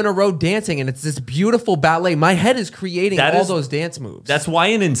 people in a row dancing, and it's this beautiful ballet. My head is creating That all is- those dance moves. That's why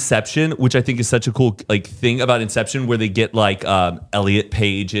in Inception, which I think is such a cool like thing about Inception, where they get like Elliot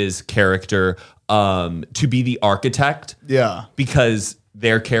Page's character to be the architect. Yeah. Because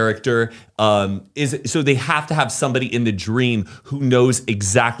their character. So they have to have somebody in the dream who knows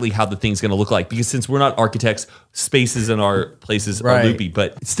exactly how the thing's going to look like. Because since we're not architects, spaces in our places are loopy.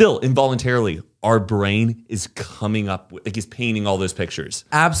 But still, involuntarily, our brain is coming up with, like, is painting all those pictures.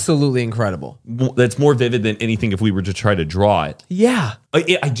 Absolutely incredible. That's more vivid than anything if we were to try to draw it. Yeah. I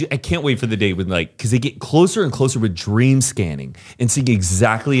can't wait for the day when, like, because they get closer and closer with dream scanning and seeing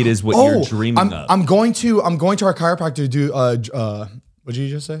exactly it is what you're dreaming of. I'm going to our chiropractor to do what did you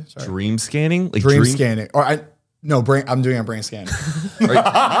just say? Sorry. Dream scanning, like dream scanning, or brain. I'm doing a brain scan.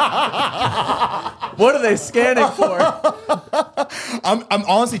 What are they scanning for? I'm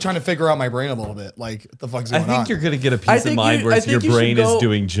honestly trying to figure out my brain a little bit. Like, what the fuck's going on? I think you're gonna get a peace of mind where your brain is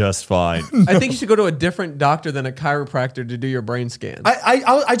doing just fine. I think you should go to a different doctor than a chiropractor to do your brain scan.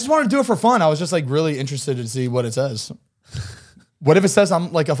 I just wanted to do it for fun. I was just like really interested to see what it says. What if it says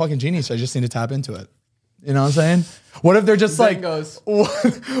I'm like a fucking genius? I just need to tap into it. You know what I'm saying? What if they're just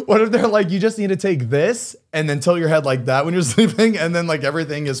what if they're like, you just need to take this and then tilt your head like that when you're sleeping, and then like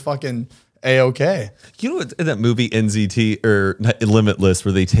everything is fucking A-okay. You know what, in that movie NZT or Limitless,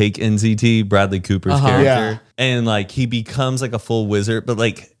 where they take NZT, Bradley Cooper's character, and like he becomes like a full wizard, but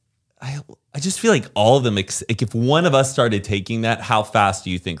like I just feel like all of them, like if one of us started taking that, how fast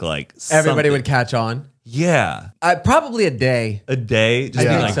do you think like everybody would catch on? Yeah. Probably a day. A day? Just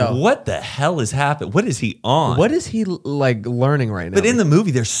being like, so. What the hell is happening? What is he on? What is he like learning right now? But in the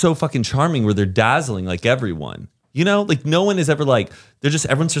movie, they're so fucking charming where they're dazzling like everyone. You know, like no one is ever like,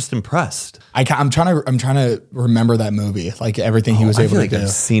 everyone's just impressed. I'm trying to remember that movie, like everything he was able to do. I've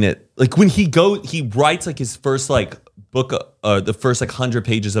seen it. Like when he writes like his first like book, the first like 100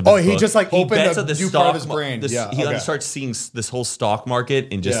 pages of his book. He just like opened a new part of his brain. He starts seeing this whole stock market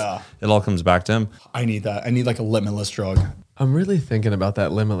and just it all comes back to him. I need that. I need like a limitless drug. I'm really thinking about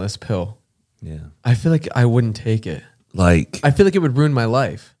that limitless pill. Yeah. I feel like I wouldn't take it. Like I feel like it would ruin my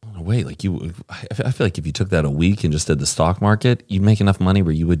life. Wait, like I feel like if you took that a week and just did the stock market, you'd make enough money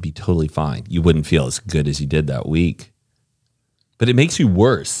where you would be totally fine. You wouldn't feel as good as you did that week. But it makes you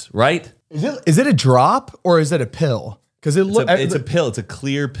worse, right? Is it a drop or is it a pill? Because it's a pill. It's a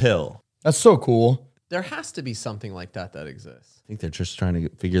clear pill. That's so cool. There has to be something like that exists. I think they're just trying to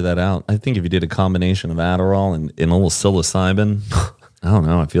figure that out. I think if you did a combination of Adderall and a little psilocybin, I don't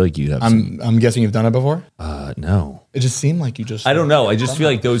know. I feel like you'd have I'm guessing you've done it before? No. It just seemed like you just... I don't know. I just feel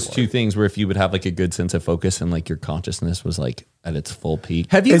like those two things where if you would have like a good sense of focus and like your consciousness was like at its full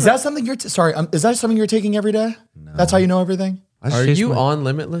peak. Is that something you're... is that something you're taking every day? No. That's how you know everything? Are you on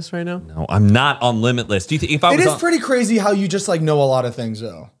Limitless right now? No, I'm not on Limitless. Do you think if I was? It is pretty crazy how you just like know a lot of things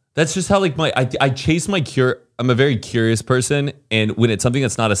though. That's just how like I chase my cure. I'm a very curious person, and when it's something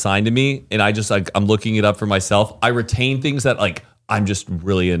that's not assigned to me, and I just like I'm looking it up for myself, I retain things that like I'm just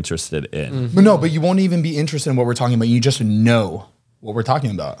really interested in. Mm-hmm. But you won't even be interested in what we're talking about. You just know what we're talking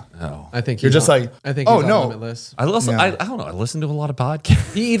about. Oh, I think you're just like, I think. He's on Limitless. I listen. I don't know. I listen to a lot of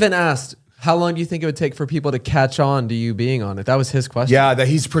podcasts. He even asked, how long do you think it would take for people to catch on to you being on it? That was his question. Yeah, that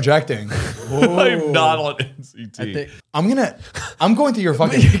he's projecting. I'm not on NCT. I'm going through your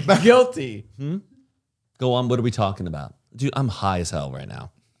fucking guilty. Go on. What are we talking about, dude? I'm high as hell right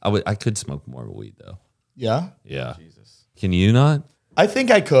now. I could smoke more weed though. Yeah. Yeah. Jesus. Can you not? I think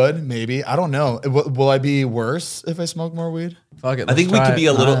I could. Maybe. I don't know. Will I be worse if I smoke more weed? Fuck it. I think we could be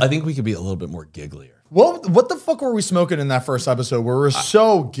a little. I think we could be a little bit more gigglier. Well, what the fuck were we smoking in that first episode where we were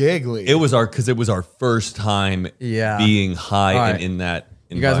so giggly? It was our first time being high and in that.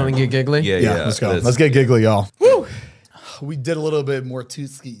 You guys want to get giggly? Yeah. Let's go. Let's get giggly, y'all. Woo! We did a little bit more two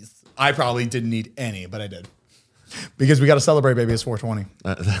skis. I probably didn't need any, but I did. Because we got to celebrate, baby. It's 420.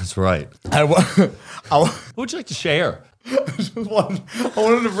 That's right. What would you like to share? I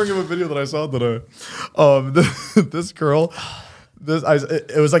wanted to bring up a video that I saw today. This girl...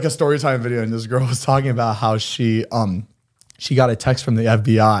 it was like a story time video, and this girl was talking about how she got a text from the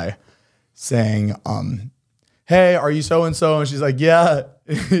FBI saying, hey, are you so and so? And she's like, yeah.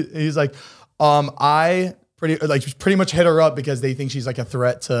 He's like, I pretty much hit her up because they think she's like a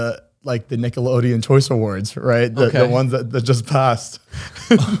threat to like the Nickelodeon Choice Awards, right? The ones that just passed.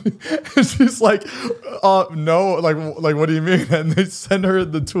 And she's like, no, like what do you mean? And they send her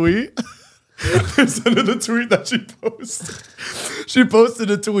the tweet. They sent her the tweet that she posted. She posted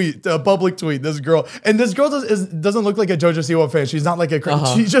a public tweet. This girl doesn't look like a JoJo Siwa fan. She's not like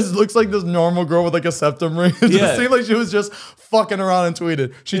she just looks like this normal girl with like a septum ring. It just seemed like she was just fucking around and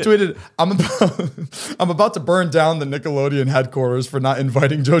tweeted. She tweeted, "I'm about to burn down the Nickelodeon headquarters for not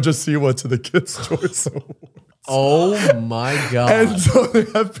inviting JoJo Siwa to the Kids' Choice Award." Oh my God. And so the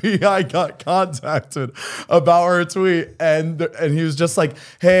FBI got contacted about her tweet, and he was just like,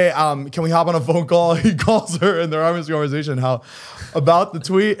 "Hey, can we hop on a phone call?" He calls her, and they're having this conversation about the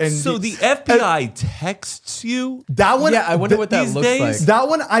tweet. And So the FBI texts you? that one, Yeah, I wonder what that these looks days? like. That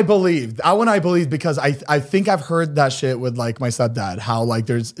one I believe. Because I think I've heard that shit with like my stepdad. How like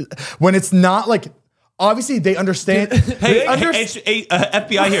there's when it's not like. Obviously, they understand. Hey,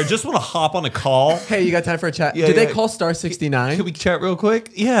 FBI here. Just want to hop on a call. Hey, you got time for a chat? Yeah, Did they yeah. call star 69? Can we chat real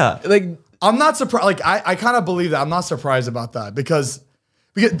quick? Yeah. Like, I'm not surprised. Like I kind of believe that. I'm not surprised about that because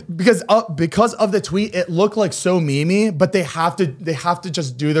of the tweet, it looked like so memey. But they have to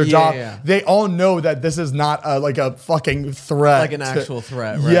just do their job. Yeah. They all know that this is not like a fucking threat, Like an actual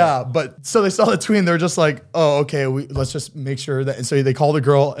threat, right? Yeah, but so they saw the tweet and they're just like, oh, okay, let's just make sure that. And so they call the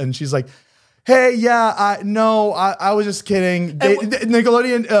girl and she's like, hey, yeah, I was just kidding.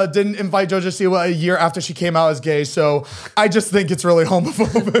 Nickelodeon didn't invite JoJo Siwa a year after she came out as gay, so I just think it's really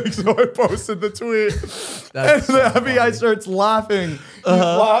homophobic. So I posted the tweet, and the FBI starts laughing. He's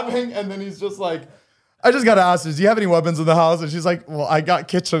laughing, and then he's just like, I just gotta ask you, do you have any weapons in the house? And she's like, well, I got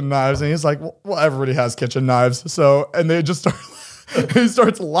kitchen knives. And he's like, well, everybody has kitchen knives. So, and they just start, he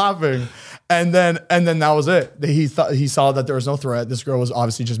starts laughing. And then that was it. He saw that there was no threat. This girl was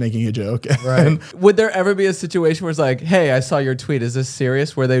obviously just making a joke. right. Would there ever be a situation where it's like, hey, I saw your tweet. Is this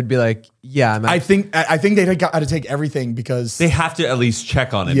serious? Where they'd be like, yeah, I'm I think they got to take everything because They have to at least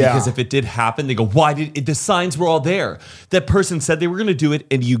check on it Yeah. because if it did happen, they go, why did the signs were all there? That person said they were going to do it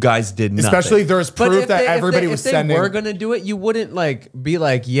and you guys did nothing. especially there's proof that everybody was if they sending. were going to do it, you wouldn't like be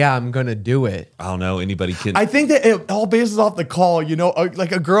like, yeah, I'm going to do it. I don't know. Anybody can. I think that it all bases off the call. You know,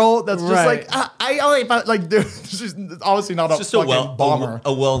 like a girl that's just Right. like I only like dude, she's obviously not It's just a fucking bomber. a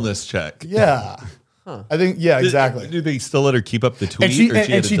wellness check. Yeah, I think exactly. Do they still let her keep up the tweet? And she or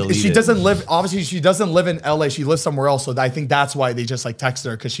she had to delete she it? doesn't live. Obviously, she doesn't live in LA. She lives somewhere else. So I think that's why they just like text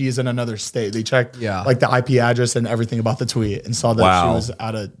her because she is in another state. They checked like the IP address and everything about the tweet and saw that she Wow. was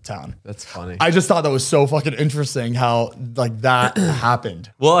out of town. That's funny. I just thought that was so fucking interesting how like that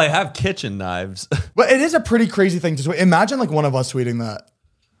happened. Well, I have kitchen knives. But it is a pretty crazy thing to tweet. Imagine like one of us tweeting that.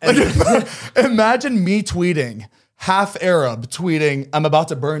 Like, imagine me tweeting, half Arab tweeting, I'm about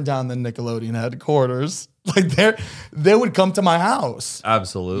to burn down the Nickelodeon headquarters. Like they would come to my house.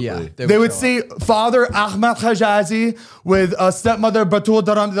 Absolutely. yeah. They would show up. see Father Ahmed Khajazi with stepmother Batul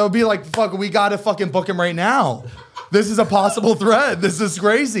Dharam. They'll be like, fuck, we gotta fucking book him right now. This is a possible threat. This is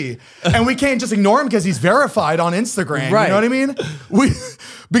crazy. And we can't just ignore him because he's verified on Instagram. Right. You know what I mean?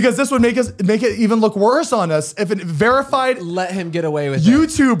 Because this would make it even look worse on us if a verified Let him get away with it.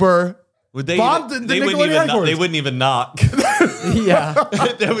 YouTuber Would they? bombed Even, the they wouldn't Nickelodeon even. headquarters. They wouldn't even knock. Yeah.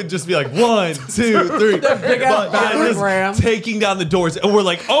 They would just be like 1, 2, 3. big ass battering ram. Taking down the doors, and we're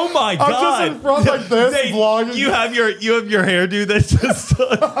like, "Oh my god!" just in front like this, Zane, vlogging. you have your hairdo that's just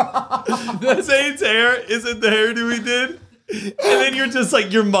Zane's hair isn't the hairdo we did, and then you're just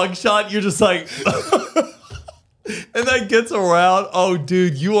like your mugshot. You're just like, and that gets around. Oh,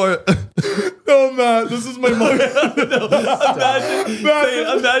 dude, you are. Oh man, this is my mug.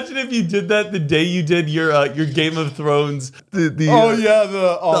 Imagine if you did that the day you did your Game of Thrones. The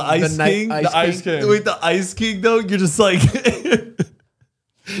Ice night King. Ice The Ice King. King. Wait, the Ice King though. You're just like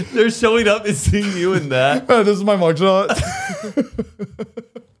they're showing up and seeing you in that. This is my mugshot.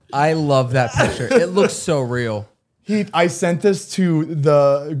 I love that picture. It looks so real. Heath, I sent this to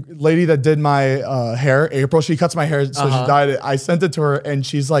the lady that did my hair, April. She cuts my hair, so she dyed it. I sent it to her, and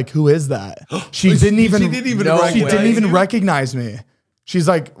she's like, "Who is that?" She didn't even recognize me. She's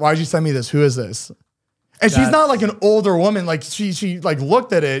like, "Why'd you send me this? Who is this?" And she's not like an older woman. Like she like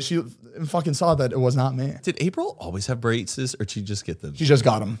looked at it. She fucking saw that it was not me. Did April always have braces, or did she just get them? She just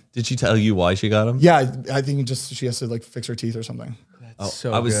got them. Did she tell you why she got them? Yeah, I think she has to like fix her teeth or something.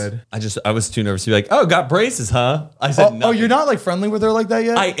 So I was good. I was too nervous to be like, "Oh, got braces, huh?" I said, Oh, you're not like friendly with her like that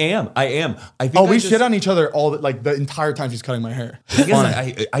yet? I am. I think. we shit on each other the entire time she's cutting my hair. I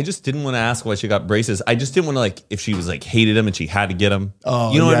guess I just didn't want to ask why she got braces. I just didn't want to like if she was like hated them and she had to get them.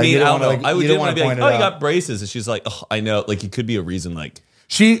 Oh, you know what yeah, I mean? you I don't don't know. wanna, like, I would you didn't don't want to be wanna like, point "Oh, it you out." got braces," and she's like, "Oh, I know." Like it could be a reason. Like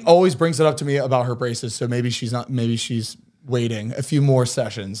She always brings it up to me about her braces, so maybe she's not. Maybe she's waiting a few more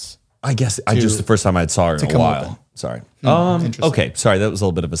sessions. I guess I just the first time I saw her in a come while. open. Sorry. Interesting. Okay. Sorry, that was a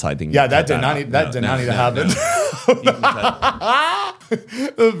little bit of a side thing. Yeah, that did not need to happen.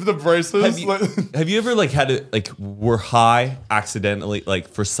 The braces. Have you ever like had to like were high accidentally like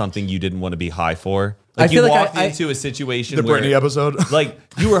for something you didn't want to be high for? Like I you feel like walked into a situation the where Britney episode. like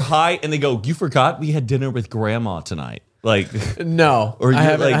you were high and they go, "You forgot we had dinner with grandma tonight." Like No, Or I you're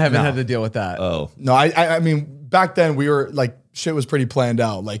haven't, like, I haven't no. had to deal with that. oh. No, I mean back then we were like shit was pretty planned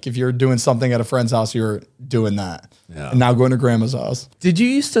out. Like if you're doing something at a friend's house, you're doing that. Yeah. And now going to grandma's house. Did you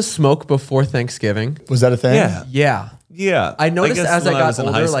used to smoke before Thanksgiving? Was that a thing? Yeah. Yeah. Yeah. I noticed guess as I when got was in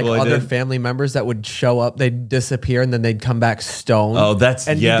high older, like school, I other did. family members that would show up, they'd disappear and then they'd come back stoned. Oh, that's-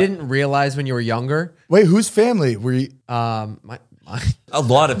 and yeah. you didn't realize when you were younger. Wait, whose family were you? My A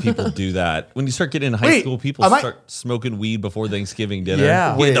lot of people do that. When you start getting in high Wait, school, people am I- start smoking weed before Thanksgiving dinner.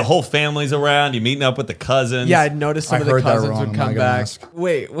 Yeah. Wait, the Wait. whole family's around. You meeting up with the cousins. yeah, I'd noticed some I of the heard that cousins wrong, would I'm come not gonna back. ask.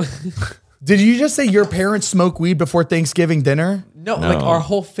 Wait, Did you just say your parents smoke weed before Thanksgiving dinner? no, like our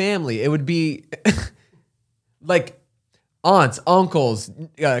whole family. It would be like aunts, uncles,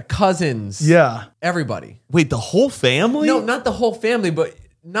 cousins. Yeah. Everybody. Wait, the whole family? No, not the whole family, but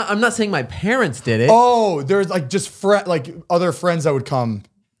I'm not saying my parents did it. Oh, there's like just like other friends that would come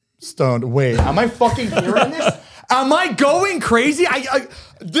stoned. Wait, am I fucking hearing this? Am I going crazy?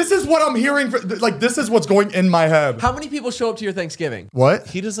 This is what I'm hearing. Like this is what's going in my head. How many people show up to your Thanksgiving? What?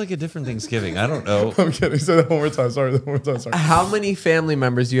 He does like a different Thanksgiving. I don't know. I'm kidding. Say that one more time. Sorry. One more time. Sorry. How many family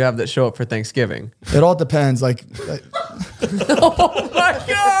members do you have that show up for Thanksgiving? It all depends. Like, Oh my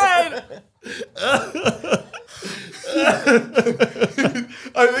God!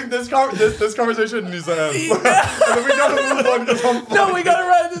 I think this conversation needs to end. And then we gotta move on because I'm. No, we gotta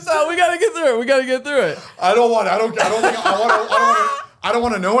write this out. We gotta get through it. We gotta get through it. I don't want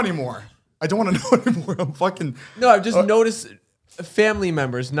to know anymore. I don't want to know anymore. I'm fucking. No, I've just noticed family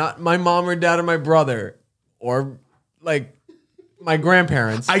members, not my mom or dad or my brother, or like my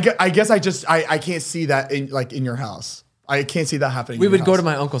grandparents. I guess I can't see that in your house. I can't see that happening. We in your would go house. to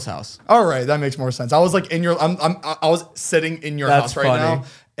my uncle's house. All right, that makes more sense. I was like in your. I was sitting in your That's house right funny. now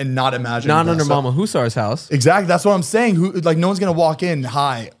and not imagining. Not that. under So- Mama Husar's house. Exactly. That's what I'm saying. Who like no one's gonna walk in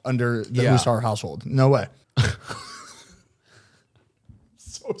high under the Yeah. Husar household. No way.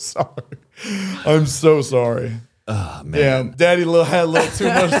 So sorry. I'm so sorry. Oh, man. Damn, Daddy had a little too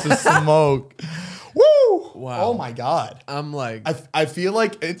much to smoke. Woo! Wow. Oh my God. I'm like, I feel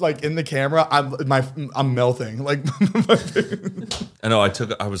like it's like in the camera. I'm melting. Like I know.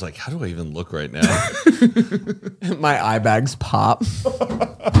 I was like, how do I even look right now? my eye bags pop.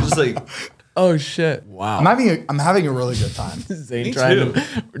 Just like, Oh shit! Wow. I'm having a really good time. Zane Me trying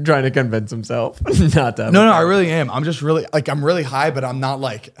too. to convince himself not to. Have No, a I really am. I'm just really like I'm really high, but I'm not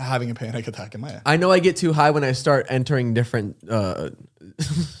like having a panic attack in my head. I know I get too high when I start entering different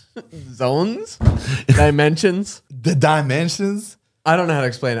zones, dimensions. The dimensions. I don't know how to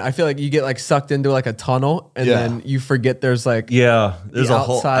explain it. I feel like you get like sucked into like a tunnel, and Yeah. then you forget there's like yeah, there's the a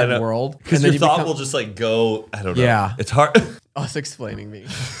whole outside I know. world, Because and then your you thought become- will just like go. I don't know. Yeah. It's hard. us explaining me,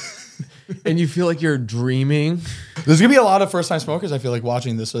 and you feel like you're dreaming. There's gonna be a lot of first time smokers. I feel like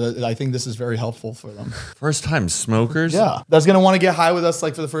watching this. So I think this is very helpful for them. First time smokers. Yeah, that's gonna want to get high with us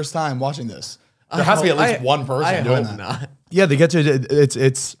like for the first time watching this. There has to be at least I- one person I doing hope that. not. Yeah, they get to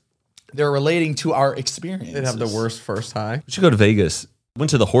it's they're relating to our experience. They'd have the worst first high. We should go to Vegas.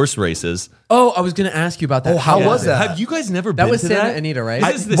 Went to the horse races. Oh, I was gonna ask you about that. Oh, how was that? Have you guys never That been was to Santa that? Anita, right?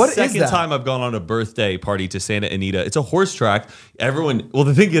 This is the What is second that? time I've gone on a birthday party to Santa Anita. It's a horse track. Well,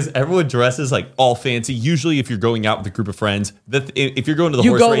 the thing is, everyone dresses like all fancy. Usually, if you're going out with a group of friends, if you're going to the You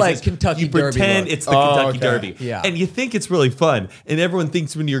horse go races, like Kentucky you Derby pretend look. it's the Kentucky okay. Derby. Yeah. And you think it's really fun. And everyone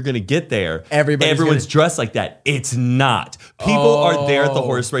thinks when you're going to get there, Everybody's everyone's gonna- dressed like that. It's not. People are there at the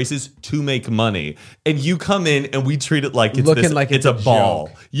horse races to make money. And you come in and we treat it like it's Looking this, like it's it's a a ball.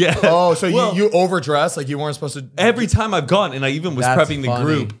 joke. Yeah. Oh, so Well, you overdressed like you weren't supposed to. every time I've gone, and I even was That's prepping the funny.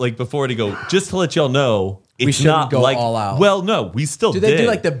 group like before to go, just to let y'all know, it's shouldn't not go like all out. Well, no, we still Do did. they do,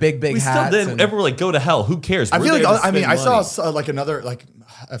 like, the big We still hats did. and- Everyone like go to hell. Who cares? I We're feel like there to I mean spend I money. saw like another like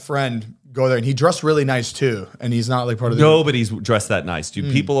a friend go there and he dressed really nice too, and he's not like part of the Nobody's dressed that nice,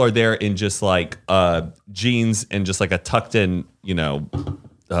 dude. People are there in just like jeans and just like a tucked in,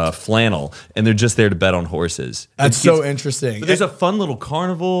 flannel, and they're just there to bet on horses. That's It's- so interesting. But there's a fun little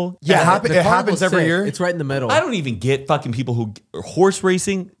carnival. Yeah, the it happens carnival's every sick. year. It's right in the middle. I don't even get fucking people who are horse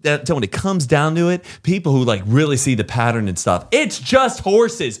racing. That when it comes down to it, people who like really see the pattern and stuff. It's just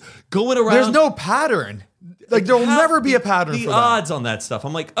horses going around. There's no pattern. Like there will never be a pattern The for that. odds on that stuff.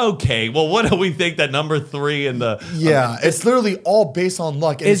 I'm like, okay, well, what do we think that number 3 in the? Yeah, it's literally all based on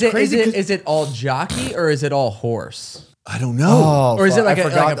luck. And Is it's it crazy 'cause- is it all jockey or is it all horse? I don't know. Oh, Or is it fuck, like I a,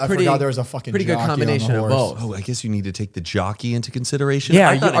 forgot, like a pretty I forgot there was a fucking pretty good jockey on the combination of horse. both? Oh, I guess you need to take the jockey into consideration. Yeah,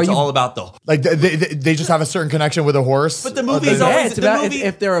 I thought are it's you- all about the. Like they just have a certain connection with a horse. But the movie's They're- always- Yeah, it's the about movie-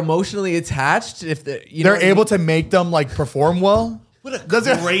 if they're emotionally attached. If they're able to make them like perform well. what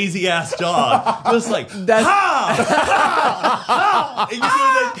a crazy ass dog. Just like, That's-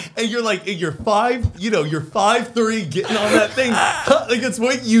 and you're like, and you're 5'3", getting on that thing. Like, it's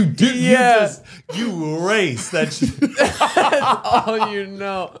what you do. Yeah. You race that shit. Oh, you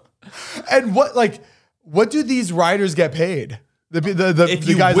know. And what do these riders get paid? If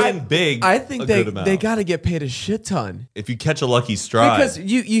you guys win big, I think a good they amount. got to get paid a shit ton. If you catch a lucky stride. Because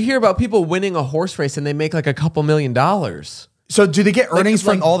you hear about people winning a horse race and they make like a couple $1 million. So do they get earnings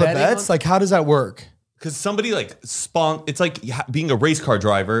from like all the betting bets? on- Like, how does that work? Because somebody like it's like being a race car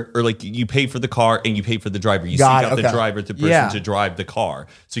driver, or like you pay for the car and you pay for the driver. You Got seek it, out the okay. driver, the person Yeah. to drive the car,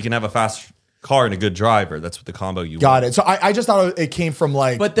 so you can have a fast car and a good driver. That's what the combo you Got want. it. So I just thought it came from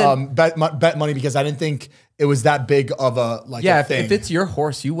like But then- bet money, because I didn't think it was that big of a Yeah, a thing. if it's your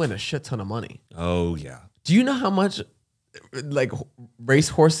horse, you win a shit ton of money. Oh yeah, Do you know how much like race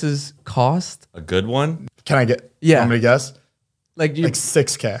horses cost? a good one. Can I get? Yeah. I'm gonna guess Like you like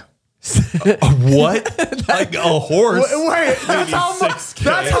 $6,000. What? Like a horse? Wait, that's how much. 6K.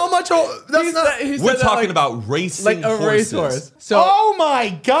 That's how much. That's not. he said We're that, talking like, about racing like a horses. racehorse. So Oh my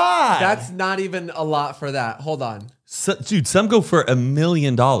god. that's not even a lot for that. Hold on. So, dude, some go for $1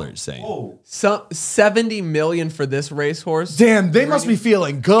 million. Saying Some 70 million for this racehorse. damn. They must be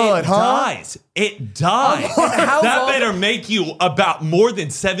feeling good, it huh? dies. It dies. How that long- better make you about more than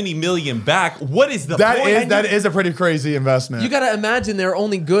 70 million back. What is the point? That is a pretty crazy investment. You got to imagine they're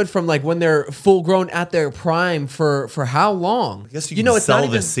only good from like when they're full grown at their prime for how long? I guess you, you can know it's sell not the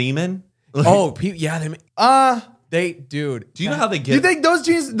even. semen. Oh, yeah, they dude. Do you know how they Do you get? think those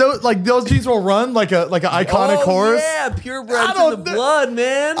jeans will run like an iconic Oh, horse? yeah, I purebreds in don't the thi- blood,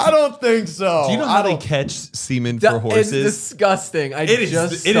 man. I don't think so. Do you know how they catch semen for It's horses? disgusting. I It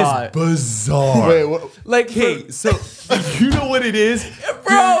just is saw it. bizarre. Wait, what? Like, Okay, so you know what it is,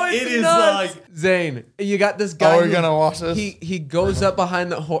 bro, Dude, it's it is nuts. like Zane, you got this guy. Oh, we're who- gonna watch this? He goes up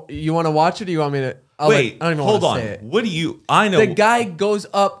behind the horse. You want to watch it, or you want me to? wait. I don't even hold want on. to say it. What do you? I know The guy goes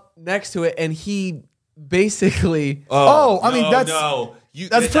up next to it, and he basically. Oh, I mean, that's-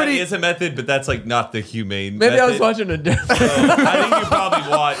 that's pretty- That is a method, but that's like not the humane. Maybe I was method. watching a different. I think you probably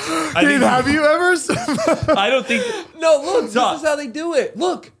watched. Dude, have you ever? I don't think. No, look, this Stop. is how they do it.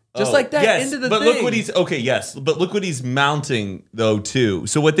 Look, just Oh, like that yes, into the but thing. look what he's but look what he's mounting though too.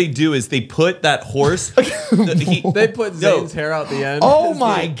 So what they do is they put that horse. They put No. Zane's hair out the end. Oh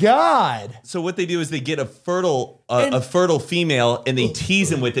my god! So what they do is they get a fertile female and they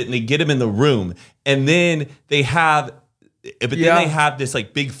tease him with it and they get him in the room and then they have. But then Yeah. they have this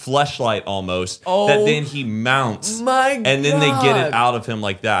like big fleshlight almost Oh, that then he mounts, my and then they get it God. out of him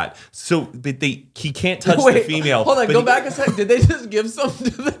like that. So, but he can't touch Wait, the female. Hold on, but go he- back a second. Did they just give some to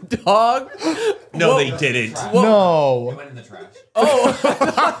the dog? No, Whoa. they didn't. No. Went in the trash. Oh,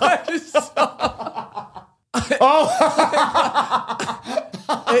 I just saw.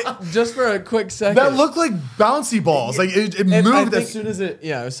 Just for a quick second. That looked like bouncy balls. Like it And I moved think- as soon as it.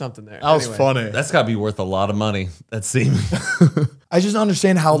 Yeah, it was something there. That was Anyway. funny. That's got to be worth a lot of money. That semen. I just don't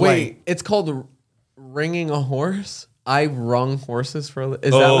understand how Wait, it's called ringing a horse? I rung horses for a li-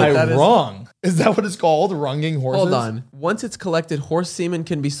 Is that Oh, what that is? wrong. Is that what it's called? Runging horses? Hold on. Once it's collected, horse semen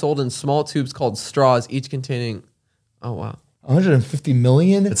can be sold in small tubes called straws, each containing. Oh, wow. 150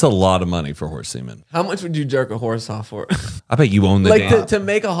 million. It's a lot of money for horse semen. How much would you jerk a horse off for? I bet you own the Like damn. to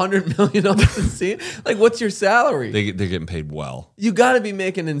make 100 million off the semen? Like, what's your salary? They're getting paid well. You got to be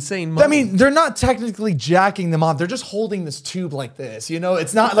making insane money. I mean, they're not technically jacking them off. They're just holding this tube like this. You know,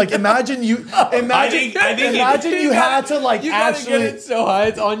 it's not like imagine you imagine you had to like you gotta actually. get it so high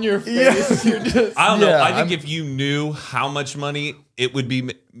it's on your face. Yeah. You're just. I don't know. Yeah, I think if you knew how much money it would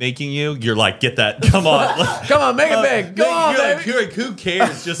be making you, you're like, get that. Come on. Come on, make it big. Go on, you're, baby. you're like, who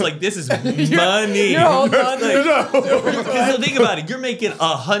cares? Just like, this is money. You're holding on. Because think about it, you're making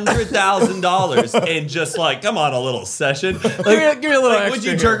 $100,000 and just like, come on, a little session. Like, Give me a little like, extra would you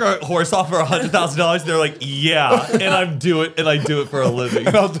here. jerk a horse off for $100,000? They're like, yeah, and I do it for a living.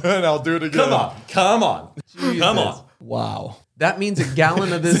 I'll do it again. Come on. Wow. That means a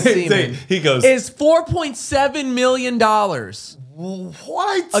gallon of this semen He goes, is $4.7 million.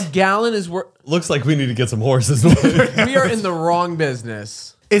 What? A gallon is worth. looks like we need to get some horses. We are in the wrong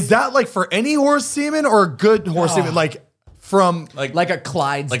business. Is that like for any horse semen or good horse semen? Like from like Like a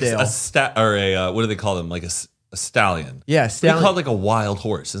Clydesdale. what do they call them? Like a stallion. Yeah, They stallion. call it like a wild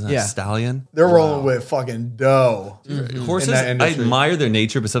horse. Isn't that Yeah. a stallion? they're rolling with fucking dough. Horses, In that I industry. admire their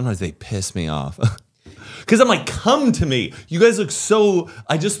nature, but sometimes they piss me off. Because I'm like, come to me. You guys look so.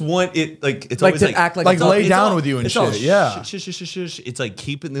 I just want it. Like it's Like always to like act like Like it's all- lay it's down all- with you and it's all shit. Yeah. Shush, shush, shush, shush. It's like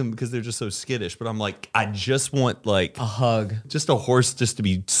keeping them because they're just so skittish. But I'm like, I just want like a hug. just a horse just to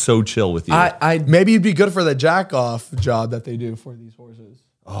be so chill with you. I Maybe you'd be good for the jack off job that they do for these horses.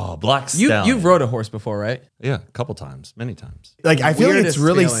 oh, black you stallion. you've rode a horse before, right? Yeah, a couple times, many times. Like I feel like it's Weirdest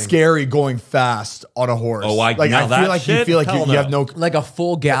really feeling. scary going fast on a horse. Oh, like now I that feel like you shit? feel like Hell you have no. no, Like a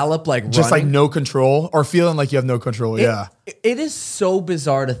full gallop, like just like running. no control, or feeling like you have no control. Yeah. It is so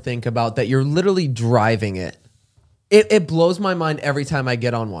bizarre to think about that you're literally driving it. It blows my mind every time I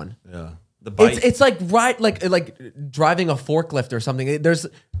get on one. Yeah, the bike. It's like like driving a forklift or something. There's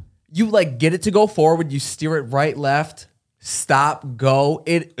you like get it to go forward, you steer it right, left, stop, go.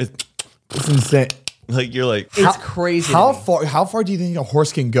 It's It's insane. like you're like It's crazy. How to me. far? How far do you think a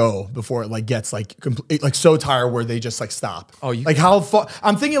horse can go before it like gets like like so tired where they just like stop? Oh, you- like how far?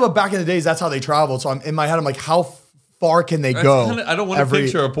 I'm thinking about back in the days. That's how they traveled. So I'm in my head. I'm like, how far can they go? I don't want to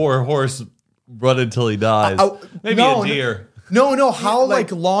picture a poor horse run until he dies. Maybe no, a deer. No. How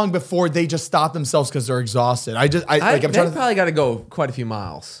like long before they just stop themselves because they're exhausted? I'm they trying to. probably got to go quite a few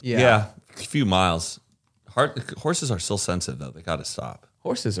miles. Yeah, a few miles. Horses are still sensitive though. They got to stop.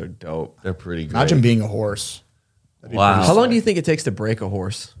 Horses are dope. They're pretty great. Imagine being a horse. Wow. How long do you think it takes to break a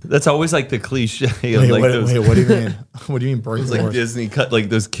horse? That's always like the cliche. Of Wait, like what do you mean? What do you mean break It's the like horse? Disney cut like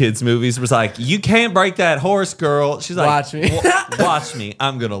those kids movies. It was like, you can't break that horse, girl. She's like, Watch me. Watch me.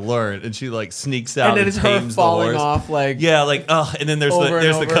 I'm gonna learn. And she like sneaks out And then it's her tames the falling horse. off like Yeah, like and then there's Over and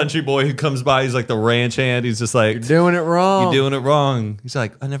there's the over. country boy who comes by. He's like the ranch hand. He's just like, doing it wrong. you're doing it wrong. He's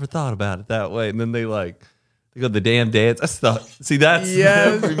like, I never thought about it that way. And then they go the damn dance. That's the see that's Yes,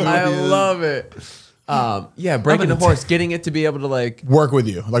 every movie I is- love it. Yeah, breaking the gonna horse, getting it to be able to like. Work with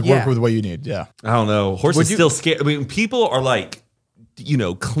you, like Yeah. work with what you need. Yeah. I don't know. Horse Would is you- still scared. I mean, people are like,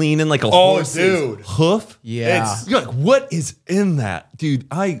 cleaning like a Oh, horse's dude. hoof. Yeah. You're like, what is in that, dude?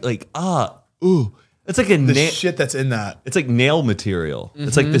 Ooh. It's like The a shit that's in that. it's like nail material.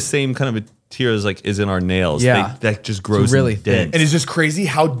 It's like the same kind of material as like is in our nails. Yeah. that just grows really and thin. dense. And it's just crazy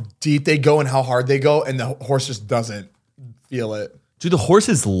how deep they go and how hard they go, and the horse just doesn't feel it. Do the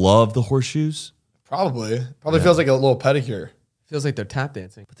horses love the horseshoes? Probably feels like a little pedicure. Feels like they're tap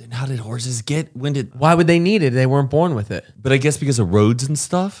dancing. But then how did horses get? When did? Why would they need it? They weren't born with it. But I guess because of roads and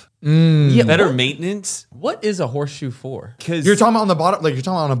stuff. Yeah, Better maintenance. What is a horseshoe for? Because You're talking about on the bottom, like you're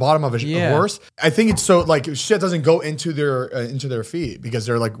talking about on the bottom of a Yeah. horse. I think it's so like shit doesn't go into their feet because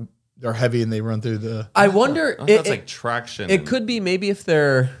they're heavy and they run through the. I wonder. that's like traction. It could be maybe if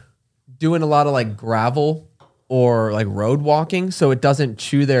they're doing a lot of like gravel or like road walking, so it doesn't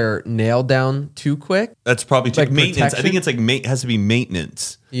chew their nail down too quick. That's probably Like maintenance. I think protection? it's like has to be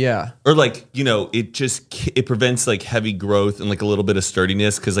maintenance. Yeah. Or like, it prevents like heavy growth and like a little bit of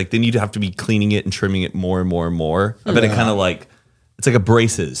sturdiness because like then you'd have to be cleaning it and trimming it more and more and more. I bet it kind of like, it's like a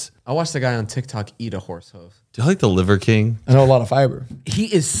braces. I watched the guy on TikTok eat a horse hoof. Do you like the Liver King? I know a lot of fiber. He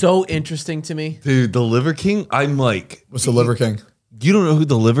is so interesting to me. Dude, the Liver King, I'm like, What's the Liver King? you don't know who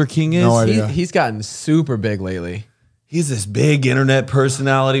the Liver King is? No idea. He's gotten super big lately. He's this big internet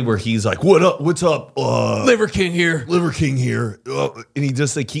personality where he's like, what up? What's up? Liver King here. Liver King here. And he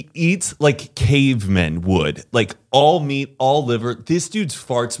just like, he eats like cavemen would. Like all meat, all liver. This dude's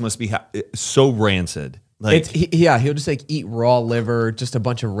farts must be so rancid. Like, He'll just like eat raw liver, just a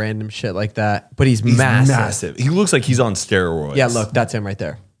bunch of random shit like that. But he's, he's massive. massive. He looks like he's on steroids. Yeah, look, that's him right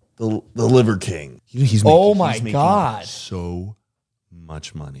there. The Liver King. He's Oh making, my he's making God. So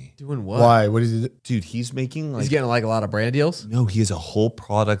much money. Doing what? Why? What is it? Dude, he's making like He's getting like a lot of brand deals. no, he has a whole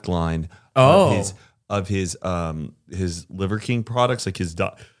product line Oh. of his Liver King products, like his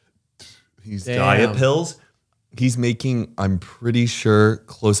Damn. diet pills. He's making, I'm pretty sure,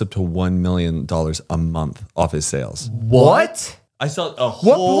 close up to $1 million a month off his sales. What? I saw a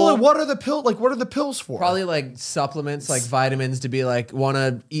whole. What are the pills? Like, what are the pills for? Probably like supplements, like vitamins to be like, want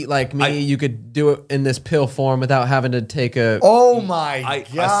to eat like me. You could do it in this pill form without having to take a. Oh my I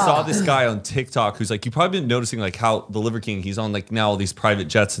god! saw this guy on TikTok who's like, you've probably been noticing like how the Liver King, he's on like now all these private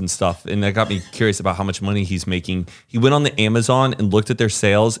jets and stuff. And that got me curious about how much money he's making. He went on the Amazon and looked at their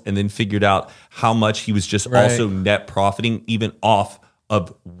sales and then figured out how much he was just Right. also net profiting even off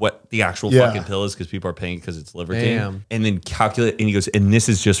of what the actual Yeah. fucking pill is because people are paying because it's Liver Damn. King. And then calculate, and he goes, and this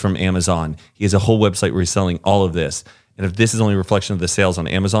is just from Amazon. He has a whole website where he's selling all of this. And if this is only a reflection of the sales on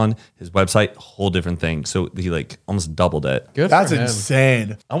Amazon, his website, whole different thing. So he like almost doubled it. Good That's for him.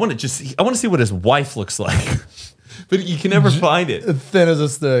 insane. I want to see what his wife looks like. But you can never find it. Thin as a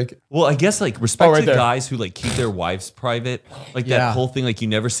stick. Well, I guess like respect right to there. guys who like keep their wives private. Like Yeah. that whole thing, like you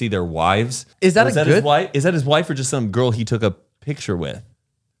never see their wives. Is that Or a his good- wife? Is that his wife or just some girl he took a picture with?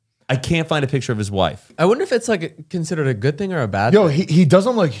 I can't find a picture of his wife. I wonder if it's like considered a good thing or a bad Yo, thing. he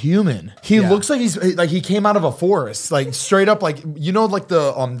doesn't look human. He Yeah. looks like he came out of a forest, like straight up, like like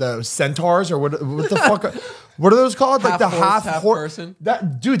the centaurs or what the fuck? What are those called? Like the Half horse, half half horse person?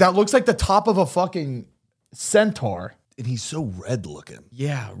 That looks like the top of a fucking centaur. And he's so red looking.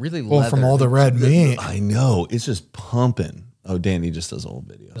 Yeah, really. Well, from leather. all the red meat. I know. It's just pumping. Oh, Danny just does a whole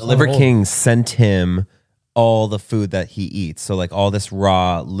video. The Liver King sent him all the food that he eats. So like all this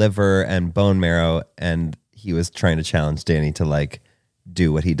raw liver and bone marrow, and he was trying to challenge Danny to like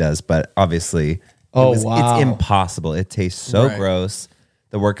do what he does. But obviously it's impossible. It tastes so Right. gross.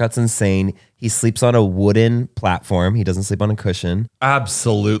 The workout's insane. He sleeps on a wooden platform. He doesn't sleep on a cushion.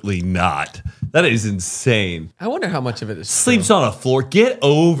 Absolutely not. That is insane. I wonder how much of it is Sleeps on a floor. Get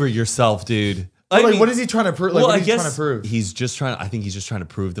over yourself, dude. What is he trying to prove? Like, what is he trying to prove? he's just trying. I think he's just trying to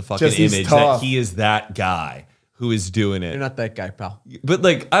prove the fucking Just he's image tough. that he is that guy who is doing it. You're not that guy, pal. But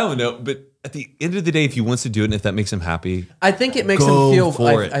like, I don't know. But at the end of the day, if he wants to do it and if that makes him happy, I think it makes Go him feel.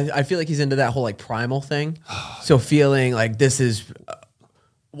 for it. I feel like he's into that whole like primal thing. So feeling like this is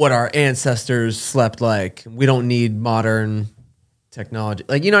what our ancestors slept like. We don't need modern technology.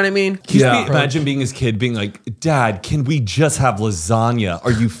 Like, you know what I mean? imagine being his kid, being like, "Dad, can we just have lasagna?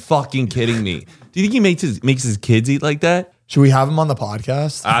 Are you fucking kidding me?" Do you think he makes his kids eat like that? Should we have him on the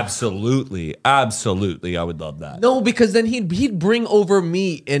podcast? Absolutely, absolutely. I would love that. No, because then he'd bring over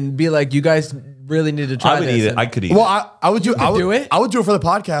meat and be like, "You guys really need to try I would this." eat it. And I could eat Well, it. I would do. I would do it? I would do it for the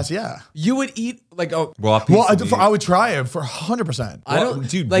podcast. Yeah. You would eat like a Raw piece Well, of meat. I would try it for 100%. I don't,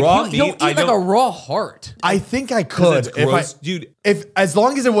 dude, like raw he'll meat, eat I like a don't- raw heart. I think I could it's gross, dude. If as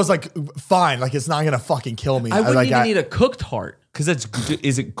long as it was like fine, like it's not gonna fucking kill me. I wouldn't like, even eat a cooked heart. Because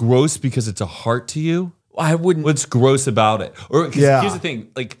is it gross because it's a heart to you? I wouldn't. What's gross about it? Or 'cause Yeah. here's the thing,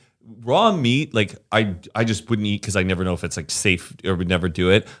 like raw meat, like I just wouldn't eat because I never know if it's like safe or would never do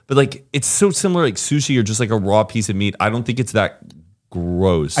it. But like it's so similar, like sushi or just like a raw piece of meat. I don't think it's that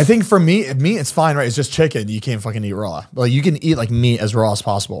gross. I think for meat, it's fine, right? It's just chicken. You can't fucking eat raw. Like you can eat like meat as raw as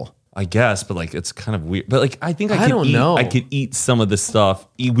possible. I guess, but like it's kind of weird. But like I think I don't eat, know. I could eat some of the stuff.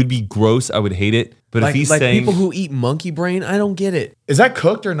 It would be gross. I would hate it. But if like, he's like saying, people who eat monkey brain, I don't get it. Is that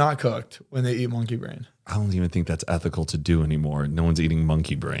cooked or not cooked when they eat monkey brain? I don't even think that's ethical to do anymore. No one's eating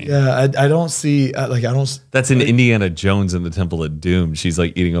monkey brain. Yeah, I don't see like I don't. That's in Indiana Jones in the Temple of Doom. She's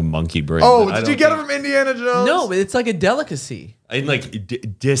like eating a monkey brain. Oh, I did you don't get it think- from Indiana Jones? No, but it's like a delicacy. in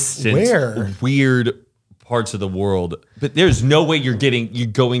like distant, Where? weird parts of the world? But there's no way you're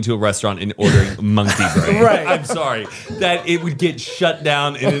going to a restaurant and ordering monkey brain. Right. I'm sorry that it would get shut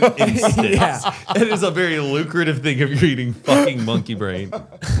down in an instant. Yeah. It is a very lucrative thing if you're eating fucking monkey brain.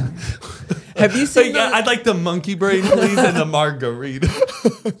 Have you seen? Like, I'd like the monkey brain, please, and the margarita.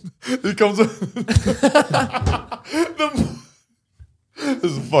 It comes. This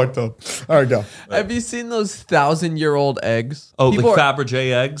is fucked up. All right, go. Have you seen those 1,000-year-old eggs? Oh, People like are-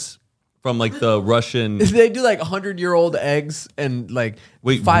 Fabergé eggs from like the Russian. They do like 100-year-old eggs and like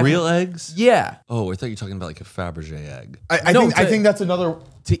Wait, 500 real eggs? Yeah, Oh, I thought you were talking about like a Fabergé egg. I No, think that's another.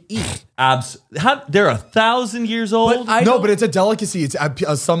 to eat. They're 1,000 years old. But I No, don't- but it's a delicacy. It's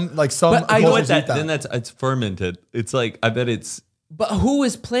some. But I you know don't- what? cultures eat Then it's fermented. It's like I bet it's. But who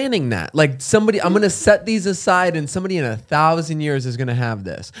is planning that? Like somebody, I'm gonna set these aside, and somebody in 1,000 years is gonna have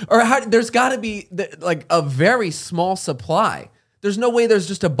this. Or there's got to be like a very small supply. There's no way there's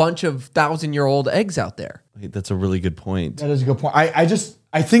just a bunch of 1,000-year-old eggs out there. Wait, that's a really good point. That is a good point.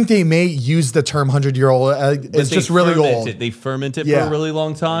 I think they may use the term 100-year-old egg. It's They just really ferment old. it. They ferment it Yeah. for a really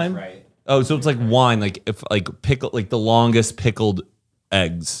long time. Right. Oh, so it's like wine, like if like pickle, like the longest pickled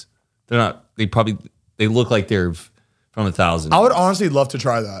eggs. They're not. They look like they're from 1,000. I would honestly love to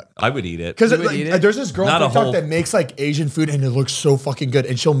try that. I would eat it. Because would eat it? there's this girl Not a on TikTok whole- that makes like Asian food and it looks so fucking good.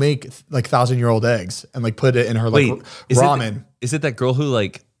 And she'll make like 1,000-year-old eggs and like put it in her like Wait, is ramen. Is it that girl who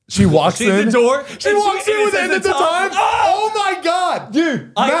like She walks she's in the door? She walks in with it at the time. Oh my god,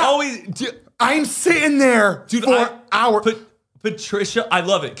 dude! I'm sitting there for hours. Patricia, I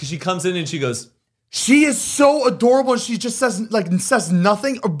love it because she comes in and she goes, She is so adorable. She just says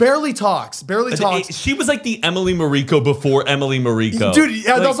nothing or barely talks. She was like the Emily Mariko before Emily Mariko. Dude,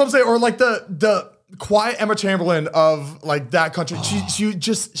 yeah, that's what I'm saying. Or like the quiet Emma Chamberlain of like that country. She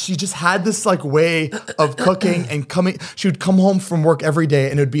just had this like way of cooking and coming. She would come home from work every day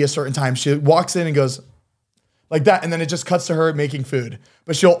and it would be a certain time. She walks in and goes like that, and then it just cuts to her making food.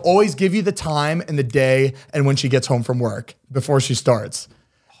 But she'll always give you the time and the day and when she gets home from work before she starts.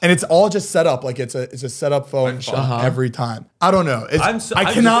 And it's all just set up. Like it's a setup phone shot every time. I don't know.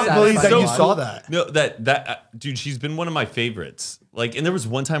 I cannot believe that you saw that. No, dude, she's been one of my favorites. Like, and there was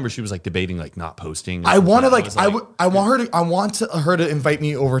one time where she was like debating like not posting. I want her to invite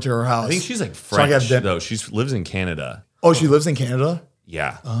me over to her house. I think she's like So I French can have though. She lives in Canada. Oh, she lives in Canada?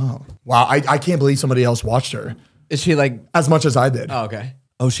 Yeah. Oh. Wow. I can't believe somebody else watched her Is she like? as much as I did. Oh, okay.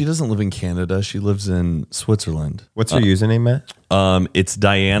 Oh, she doesn't live in Canada. She lives in Switzerland. What's her username, Matt? It's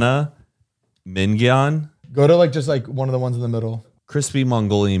Diana Mingyan. Go to like just like one of the ones in the middle. Crispy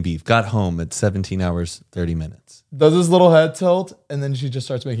Mongolian beef. Got home at 17 hours, 30 minutes. Does this little head tilt and then she just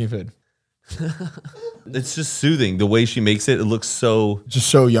starts making food. It's just soothing. The way she makes it, it looks so. Just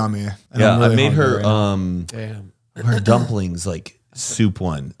so yummy. And Yeah, I'm really I made hungry her right now. Damn. her dumplings like soup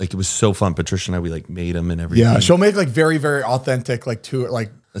one. Like it was so fun. Patricia and I, we like made them and everything. Yeah, she'll make like very, very authentic, like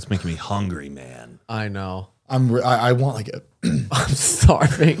That's making me hungry, man. I know. I want like it. I'm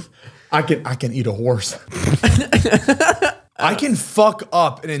starving. I can eat a horse. I can fuck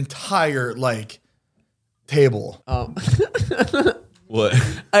up an entire like table. What?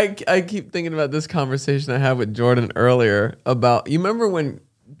 I keep thinking about this conversation I had with Jordan earlier about, you remember when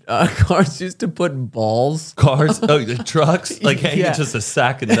cars used to put balls Cars? Oh, the trucks? Like hanging Yeah. just a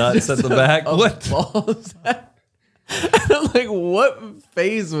sack of nuts at the back? of What? balls? I'm like, what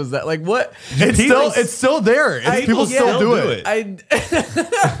phase was that? Like, what? It's still there. People still do it. And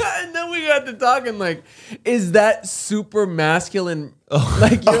then we got to talking like, is that super masculine?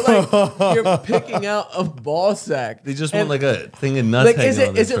 Like you're picking out a ball sack. They just want like a thing of nuts like, hanging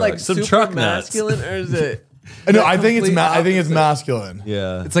on their is it like truck. Some super truck nuts. masculine or is it? No, I think it's complete I think it's opposite? masculine.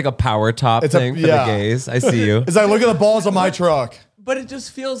 Yeah. It's like a power top It's a- thing for yeah. the gays. I see you. It's like, look at the balls on my truck. But it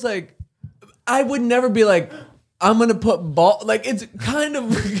just feels like I would never be like, I'm gonna put ball. Like it's kind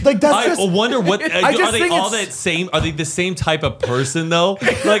of Like that's I just wonder what I just are they think all it's- that same? Are they the same type of person though?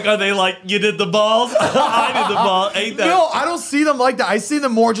 Like, are they like you did the balls? I did the ball. Ain't that? No, I don't see them like that. I see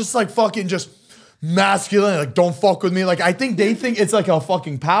them more just like fucking just masculine. Like don't fuck with me. Like I think they think it's like a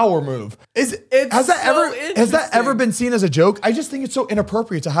fucking power move. Has that ever been seen as a joke? I just think it's so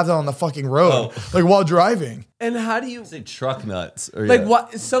inappropriate to have that on the fucking road, like while driving. And how do you Say truck nuts. Or, like yeah.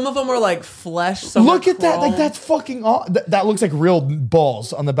 what? Some of them are like flesh. Some Look are at that. Like chrome. that's fucking. That looks like real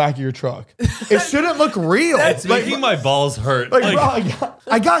balls on the back of your truck. It shouldn't look real. It's making my balls hurt. Like, bro,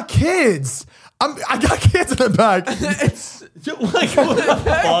 I got kids. I got kids in the back. It's like what the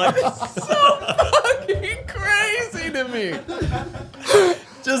fuck? fucking crazy to me.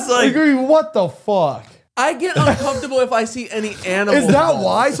 Just Like, like what the fuck? I get uncomfortable if I see any animal. Is that balls.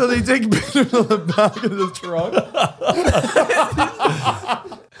 why? So they take pictures of the back of the truck?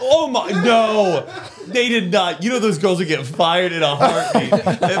 oh my no, they did not. You know those girls would get fired in a heartbeat.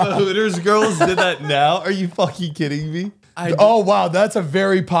 If the Hooters girls did that now, are you fucking kidding me? Oh wow, that's a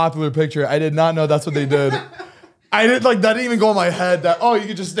very popular picture. I did not know that's what they did. I didn't like that. Didn't even go in my head. That you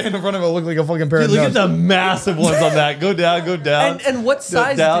could just stand in front of it, and look like a fucking pair Dude, of look at nuts. the massive ones on that. Go down, go down. And what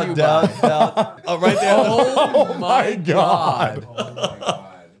size down, do you down, buy? down. Oh, right there. Oh my god!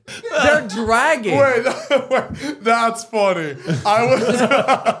 They're dragging. Wait, that's funny.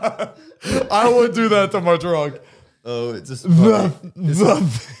 I would do that to my truck. Oh, it's just funny. The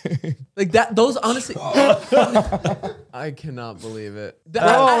thing. Like that. Those honestly, I cannot believe it.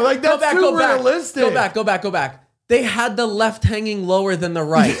 Like, that's too realistic. Go back. They had the left hanging lower than the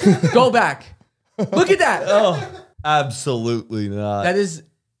right. Go back. Look at that. Oh, absolutely not. That is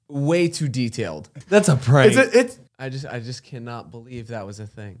way too detailed. That's a prank. It's I just cannot believe that was a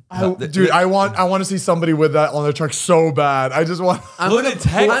thing. dude. I want to see somebody with that on their truck so bad. I just want. Look at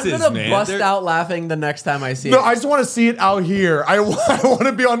Texas, I'm gonna man. bust They're- out laughing the next time I see No, it. I just want to see it out here. I want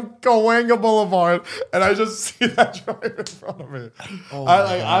to be on Cahuenga Boulevard and I just see that drive in front of me.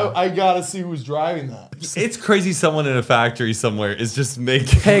 I gotta see who's driving that. It's crazy. Someone in a factory somewhere is just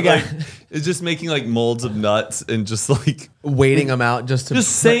making. Hey, guy. like, is just making like molds of nuts and just like Waiting them out just to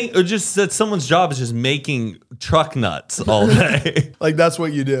just saying, or just that someone's job is just making truck nuts all day. Like that's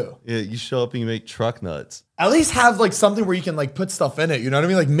what you do. Yeah, you show up and you make truck nuts. At least have like something where you can like put stuff in it. You know what I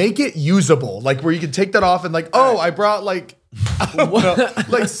mean? Like make it usable. Like where you can take that off and like, oh, I brought like, I don't know,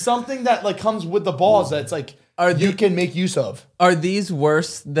 like something that like comes with the balls that's like you can make use of. Are these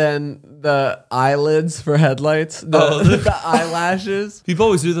worse than the eyelids for headlights? The eyelashes? People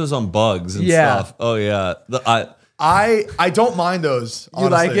always do those on bugs and Yeah. stuff. Oh yeah, I don't mind those. You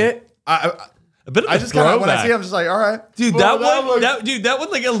like it? a bit of I a just kind of when I throwback. see it, I'm just like, all right, Dude, Well, that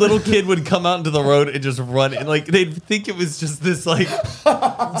one, like a little kid would come out into the road and just run, and like they'd think it was just this like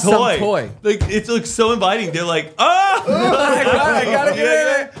toy. Like it looks so inviting. They're like, I gotta get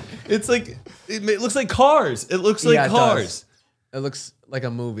in it. It's like it looks like cars. It looks like Yeah, it cars. It looks like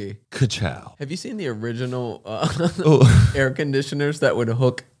a movie. Ka-chow. Have you seen the original Oh. air conditioners that would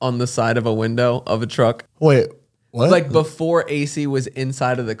hook on the side of a window of a truck? Wait, what? Like before AC was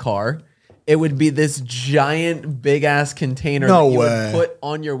inside of the car, it would be this giant big ass container No that you way. would put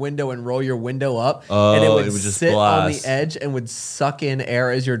on your window and roll your window up. Oh, and it would just sit on blast. the edge and would suck in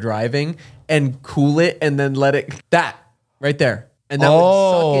air as you're driving and cool it and then let it, that right there. And that would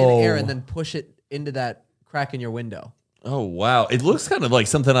suck in air and then push it into that crack in your window. Oh, wow. It looks kind of like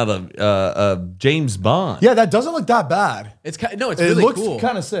something out of James Bond. yeah, that doesn't look that bad. It's no, it's It really looks cool.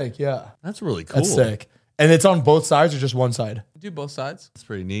 kind of sick. Yeah, That's really cool. that's sick. And it's on both sides or just one side? Do both sides, That's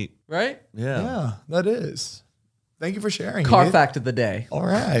pretty neat. right? Yeah. Yeah, that is. Thank you for sharing. Car Heath. fact of the day. All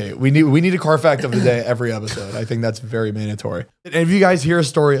right. We need a car fact of the day every episode. I think that's very mandatory. And if you guys hear a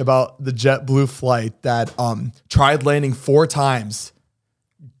story about the JetBlue flight that tried landing 4 times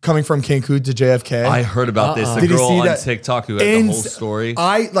coming from Cancun to JFK. I heard about this. The Did you girl see on that? TikTok who had the whole story.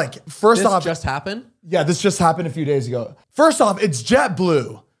 First This off, just happened? yeah, this just happened a few days ago. First off, it's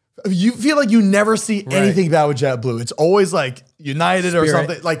JetBlue. You feel like you never see anything bad with JetBlue. It's always like United or Spirit.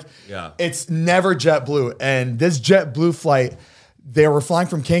 something. Like, Yeah. it's never JetBlue. And this JetBlue flight, they were flying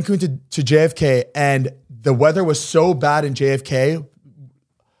from Cancun to JFK, and the weather was so bad in JFK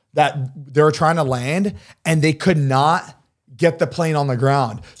that they were trying to land, and they could not get the plane on the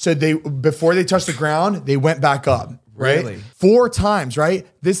ground. So before they touched the ground, they went back up. Right? Really? 4 times, right?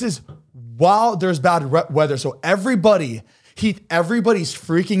 This is while there's bad weather. So everybody's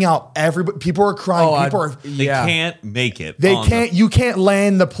freaking out. People are crying. People are. They can't make it. They on can't. You can't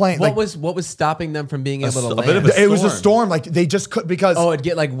land the plane. What was stopping them from being able to a land? bit of a It was a storm. storm. Like they just could because. Oh, it'd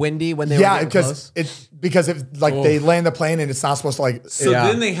get like windy when they were yeah, getting because close. it's because if like they land the plane and it's not supposed to like. So Yeah.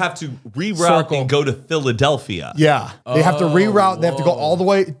 then they have to reroute Circle. and go to Philadelphia. Yeah, they have to reroute. They have to go all the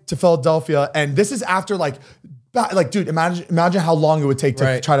way to Philadelphia, and this is after dude, imagine how long it would take to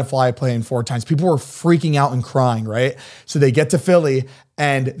Right. try to fly a plane 4 times. People were freaking out and crying, right? So they get to Philly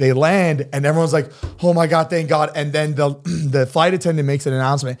and they land, and everyone's like, "Oh my god, thank God!" And then the flight attendant makes an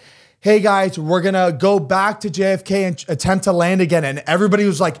announcement. Hey guys, we're gonna go back to JFK and attempt to land again. And everybody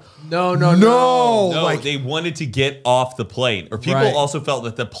was like, No. No, like, they wanted to get off the plane. Or people Right. also felt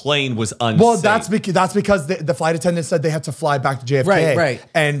that the plane was unsafe. well, that's because the flight attendant said they had to fly back to JFK. Right.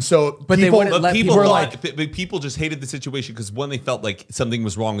 And so But they wouldn't But let people people were like- but people just hated the situation because one, they felt like something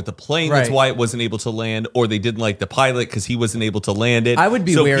was wrong with the plane. That's Right. why it wasn't able to land, or they didn't like the pilot because he wasn't able to land it. I would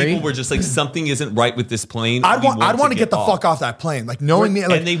be so wary. people were just like, something isn't right with this plane. I'd want to get the fuck off that plane. Like knowing me,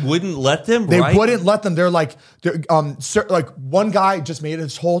 like, and they wouldn't let them. they right? wouldn't let them. They're like, like one guy just made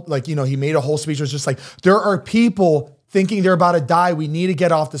his whole, like, he made a whole speech. It was just like, there are people thinking they're about to die. We need to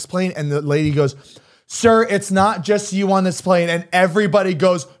get off this plane. And the lady goes, "Sir, it's not just you on this plane." And everybody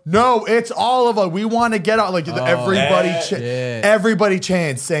goes, "No, it's all of us. We want to get out." Like everybody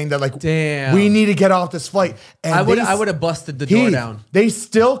chants saying that, like, Damn. we need to get off this flight. And I would have busted the door down. They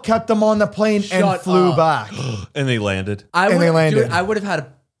still kept them on the plane and Shut flew up. back. And they landed. And they landed. Dude, I would have had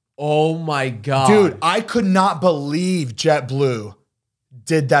oh my God. Dude, I could not believe JetBlue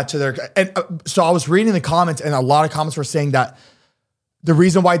did that to their. And so I was reading the comments, and a lot of comments were saying that the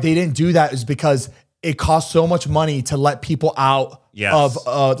reason why they didn't do that is because it costs so much money to let people out Yes.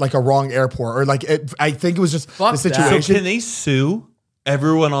 of like a wrong airport, or like I think it was just Fuck the that. So situation. can they sue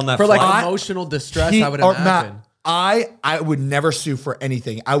everyone on that For flight? like emotional distress, I would Or imagine. Matt, I would never sue for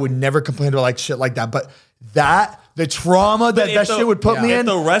anything. I would never complain about like shit like that. But the trauma that If the- shit would put me if in.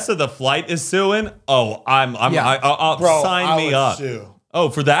 the rest of the flight is suing, I'll Bro, sign I me would up. sue. Oh,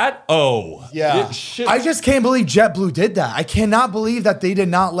 for that? Oh, Yeah. Shit. I just can't believe JetBlue did that. I cannot believe that they did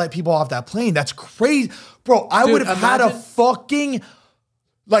not let people off that plane. That's crazy. Bro, I Dude, would have had a imagine- fucking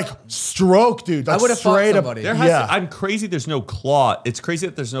like stroke, dude. Like, I would have fought straight up. somebody. There has Yeah. I'm crazy there's no clause. It's crazy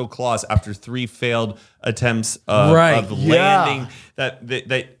that there's no clause after 3 failed attempts of Right. Yeah. landing. That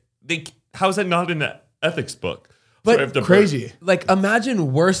they how is that not in the ethics book? But So I have to Crazy. Like,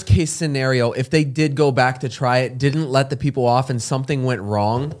 imagine worst case scenario if they did go back to try it, didn't let the people off, and something went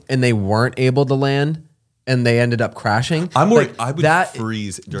wrong and they weren't able to land and they ended up crashing. I'm worried. Like, I would that,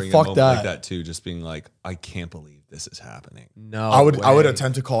 freeze during a Fuck moment like that. that too, just being like, I can't believe this is happening. No, I would way.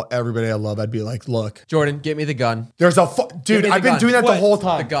 attempt to call everybody I love. I'd be like, look, Jordan, get me the gun. there's a Give dude. me the I've been gun. doing that the What? whole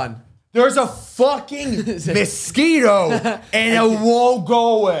time. The gun. There's a fucking mosquito and it won't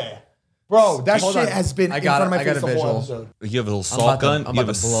go away. Bro, that Hold shit on. has been I in got front of it. my I got face a the whole visual. episode. You have a little I'm salt about to- gun. I'm You about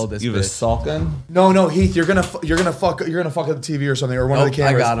have to blow this You have a bitch. salt gun. No, Heath, you're gonna fuck up the TV or something, or one of the Oh, I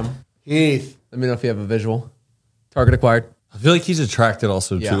cameras. got him. Heath. Let me know if you have a visual. Target acquired. I feel like he's attracted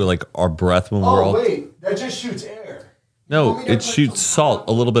also Yeah. to like our breath when we're all. wait, that just shoots air. No, it shoots salt,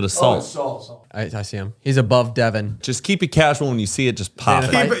 a little bit of salt. Salt. I see him. He's above Devin. Just keep it casual when you see it. Just pop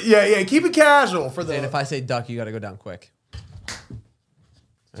Zane, it. if Yeah. Keep it casual for the. And if I say duck, you got to go down quick. Do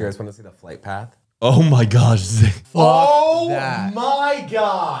you guys want to see the flight path? Oh my gosh, Zane. Oh that. my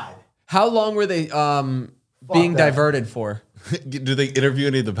god! How long were they being that. diverted for? Do they interview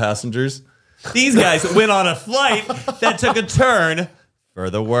any of the passengers? These guys went on a flight that took a turn for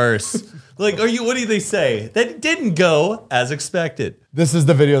the worse. Like, what do they say? That didn't go as expected. This is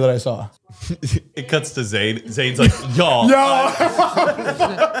the video that I saw. It cuts to Zane. Zane's like, y'all. Yo, I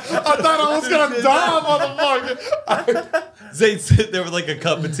thought I was gonna die, motherfucker. Zane's sitting there with like a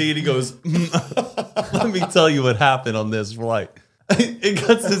cup of tea and he goes, let me tell you what happened on this flight. It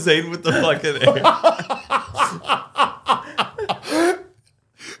cuts to Zane with the fucking air.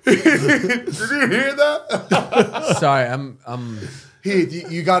 Did you hear that? Sorry, I'm.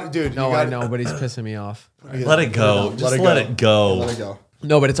 Heath, you got it, dude. No, I know, but he's pissing me off. Let it go. Just let it go. Let it go.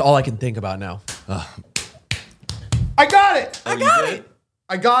 No, but it's all I can think about now. I got it. I got it.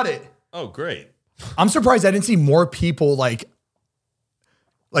 I got it. Oh, great. I'm surprised I didn't see more people like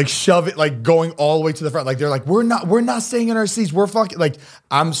shove it, like going all the way to the front. Like they're like, we're not staying in our seats. We're fucking like.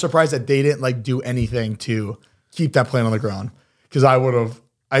 I'm surprised that they didn't like do anything to keep that plane on the ground. Because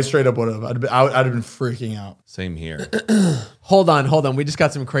I straight up would have. I'd have been freaking out. Same here. Hold on. We just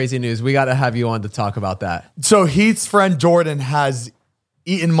got some crazy news. We got to have you on to talk about that. So Heath's friend Jordan has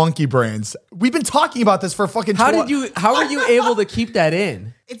eaten monkey brains. We've been talking about this for fucking. How were you able to keep that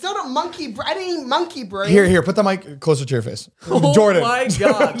in? It's not a monkey. I didn't eat monkey brain. Here, put the mic closer to your face. Oh Jordan. my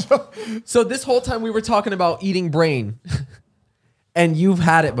God. So this whole time we were talking about eating brain, and you've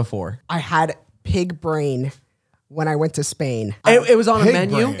had it before. I had pig brain when I went to Spain. It was on a Pig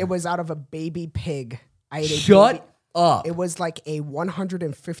menu. brain. It was out of a baby pig. I ate a Shut baby- up. It was like a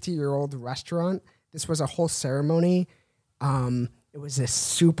 150-year-old restaurant. This was a whole ceremony. It was a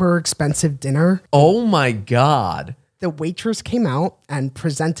super expensive dinner. Oh my God. The waitress came out and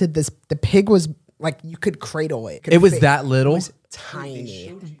presented this. The pig was like, you could cradle it. It was that little? It was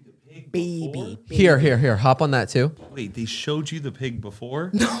tiny. Baby. Here. Hop on that too. Wait, they showed you the pig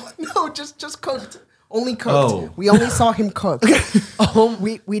before? No, just cooked. Only cooked. Oh. We only saw him cook.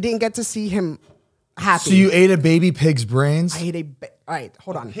 We didn't get to see him happy. So you ate a baby pig's brains? I ate all right,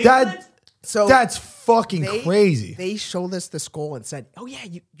 hold on. That's fucking crazy. They showed us the skull and said, "Oh yeah,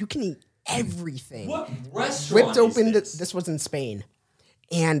 you can eat everything." What restaurant Ripped open. is this? This was in Spain,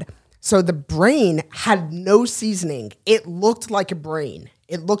 and so the brain had no seasoning. It looked like a brain.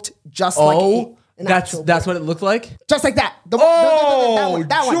 It looked just like an actual that's brain. what it looked like. Just like that.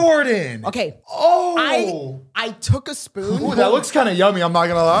 That one. Jordan. Okay. Oh. I took a spoon. Ooh, that looks kind of yummy. I'm not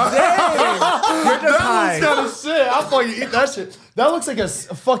gonna lie. You're just high. That looks kind of sick. I'll fucking eat that shit. That looks like a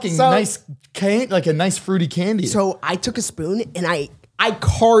fucking nice candy, like a nice fruity candy. So I took a spoon and I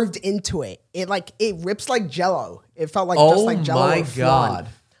carved into it. It rips like Jello. It felt like just like Jello. my or flan. God.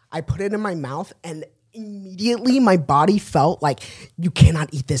 I put it in my mouth and immediately my body felt like, you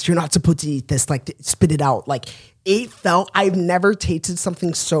cannot eat this. You're not supposed to eat this. Like, spit it out. Like, it felt, I've never tasted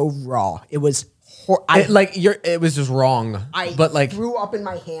something so raw. It was It was just wrong. But like threw up in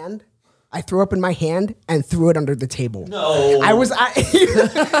my hand. I threw up in my hand and threw it under the table. No.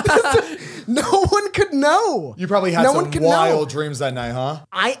 No one could know. you probably had no some one could wild know. dreams that night, huh?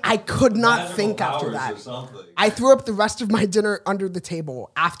 I could not think after that. I threw up the rest of my dinner under the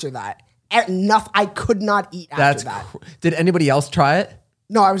table after that. I could not eat after that. Did anybody else try it?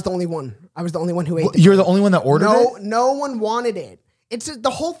 No, I was the only one. I was the only one who ate it. You're the only one that ordered it? No one wanted it. It's the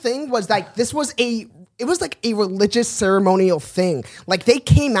whole thing was like, it was like a religious ceremonial thing. Like, they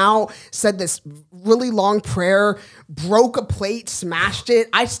came out, said this really long prayer, broke a plate, smashed it.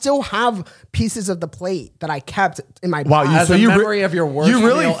 I still have pieces of the plate that I kept in my Wow, pocket. As a memory of your worst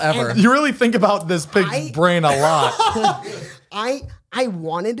meal ever. You really think about this pig's brain a lot. I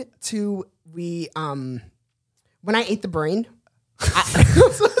wanted to when I ate the brain,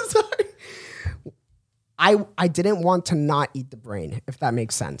 I didn't want to not eat the brain, if that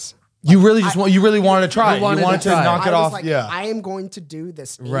makes sense. You really wanted to try it. You wanted to try it. knock it I was off. like, Yeah. I am going to do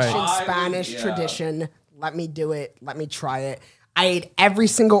this ancient Right. Spanish tradition. Let me do it. Let me try it. I ate every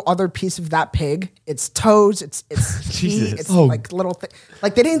single other piece of that pig. Its toes, its feet, it's like little thing.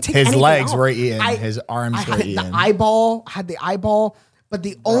 Like, they didn't take His anything legs out. were eaten. His arms I were had eaten. the eyeball. But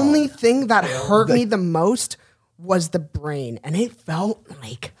the only thing that hurt me the most was the brain, and it felt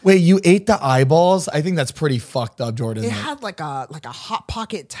like Wait, you ate the eyeballs? I think that's pretty fucked up, Jordan. it had like a hot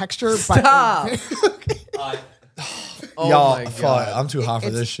pocket texture. Stop. But Oh Y'all, my fuck, God. I'm too hot for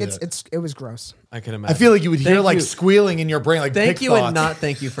this shit. It was gross. I can imagine. I feel like you would hear Thank like you. squealing in your brain, like Thank pig you thoughts. and not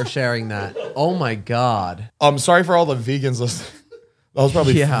thank you for sharing that. Oh my God. I'm sorry for all the vegans listening. That was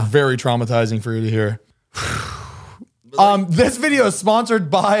probably Yeah. very traumatizing for you to hear. This video is sponsored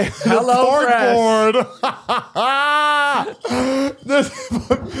by HelloFresh. This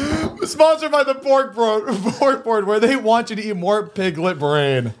sponsored by the pork board, where they want you to eat more piglet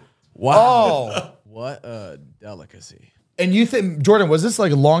brain. Wow. Oh, What a delicacy. and you think, Jordan, was this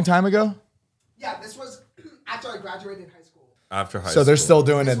like a long time ago? Yeah, this was after I graduated high school. After high So school. they're still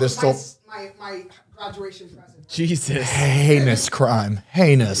doing it. They're This was still my graduation present. Jesus. heinous crime.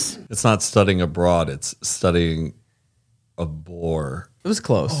 Heinous. It's not studying abroad. It's studying a boar. It was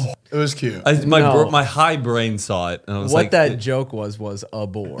close. It was cute. My high brain saw it, and I was What like, that joke was a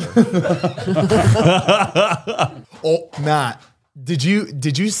bore. Oh, Matt, did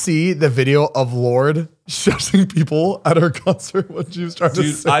you see the video of Lorde shushing people at her concert when she was trying to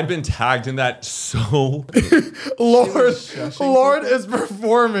dude, sing? I've been tagged in that so. Lorde is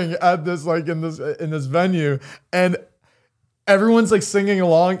performing at this in this venue, and everyone's like singing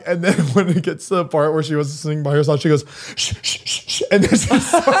along, and then when it gets to the part where she was singing by herself, she goes shh, shh, shh, shh, and then she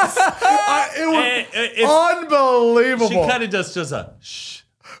starts, it was unbelievable. She kind of just does a shh.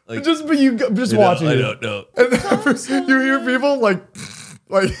 Like, just you watching know, I you. don't know. And you hear people like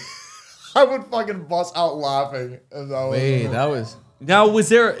I would fucking bust out laughing. As I was, Wait, that was. Now, is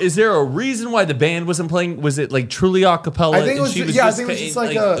there a reason why the band wasn't playing? Was it like truly a cappella? I think it was and she ju- yeah, I think it was just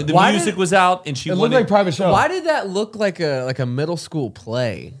like a- the Why music did- was out and she it looked wanted. like private show. Why did that look like a middle school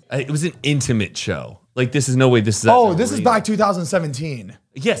play? It was an intimate show. Like this is no way. This is. Oh, this is back 2017.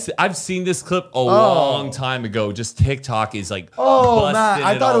 Yes, I've seen this clip a long time ago. Just TikTok is like. Oh, busting Matt,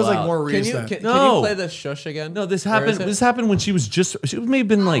 I it thought it all was like out. more Can you recent. can No. you play the shush again? No, this Where happened. is it? This happened when she may have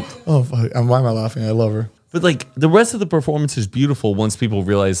been like. Oh, fuck. Why am I laughing? I love her. But like the rest of the performance is beautiful once people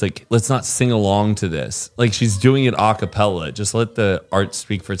realize like let's not sing along to this. Like she's doing it a cappella. Just let the art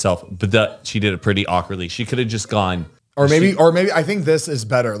speak for itself. But she did it pretty awkwardly. She could have just gone Or maybe I think this is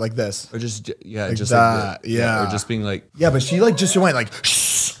better, like this. or just Like just that, like yeah. or just being like Yeah, but she just went like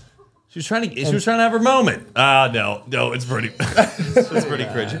shh. she was trying to have her moment. No, it's pretty it's pretty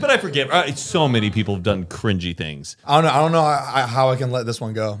cringy. But I forgive. So many people have done cringy things. I don't know how I can let this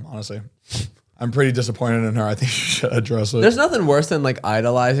one go. Honestly, I'm pretty disappointed in her. I think she should address it. There's nothing worse than like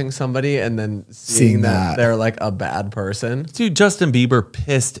idolizing somebody and then seeing that they're like a bad person. Dude, Justin Bieber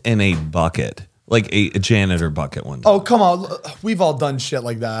pissed in a bucket. Like a janitor bucket one time. Oh, come on. We've all done shit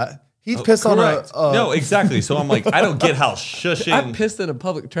like that. He pissed on Correct. a. No, exactly. So I'm like, I don't get how shushing. I pissed in a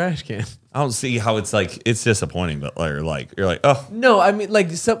public trash can. I don't see how it's like it's disappointing, but you're like, oh, No, I mean like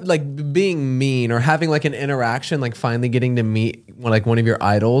being mean or having like an interaction, like finally getting to meet one of your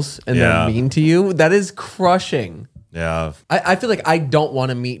idols and Yeah. they're mean to you. That is crushing. yeah. I feel like I don't want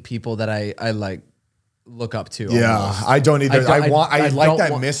to meet people that I like look up to. Yeah, almost. I don't either. I like don't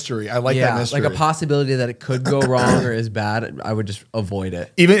that want- mystery. I like yeah, that mystery. like a possibility that it could go wrong or is bad. I would just avoid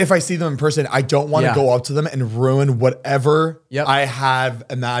it. Even if I see them in person, I don't want to Yeah. go up to them and ruin whatever Yep. I have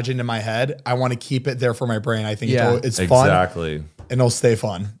imagined in my head. I want to keep it there for my brain. I think Yeah. it's fun Exactly. and it'll stay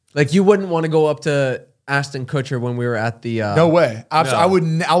fun. Like you wouldn't want to go up to Ashton Kutcher when we were at the. No way.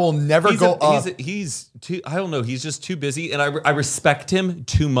 Absolutely. I will never go up. He's too. I don't know. He's just too busy, and I respect him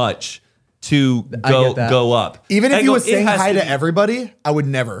too much to I get that. go up. Even if I he go, was it saying has hi to be- everybody, I would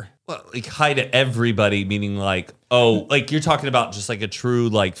never. Well, like hi to everybody, meaning like, oh, like you're talking about just like a true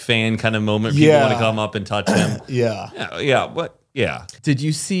like fan kind of moment. People Yeah. want to come up and touch him. Yeah. yeah, but yeah. Did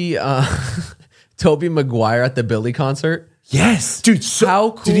you see Toby Maguire at the Billy concert? Yes. Dude, so,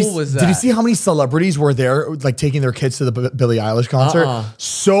 How cool was Did you that? see how many celebrities were there, like taking their kids to the Billie Eilish concert?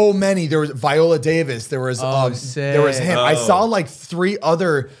 So many. There was Viola Davis. There was there was him. I saw like 3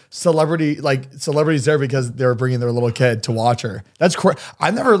 other celebrities there because they were bringing their little kid to watch her. That's crazy.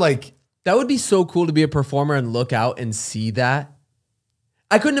 I never like. That would be so cool to be a performer and look out and see that.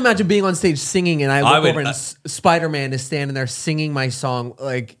 I couldn't imagine being on stage singing and I look over and Spider-Man is standing there singing my song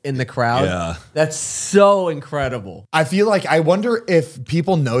like in the crowd. Yeah. That's so incredible. I feel like I wonder if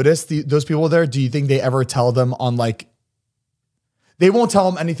people notice those people there. Do you think they ever tell them on like? They won't tell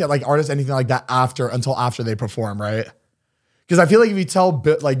them anything like artists anything like that until after they perform, right? Because I feel like if you tell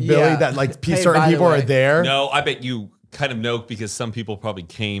Billy that like Hey, certain by the people are way. there. No, I bet you kind of know because some people probably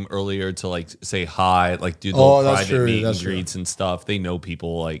came earlier to like say hi, like do the Oh, that's private true, meet that's and true. greets and stuff. They know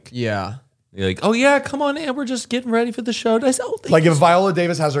people like Yeah. they're like, oh yeah, come on in. We're just getting ready for the show. I said, oh, thank Like you. if Viola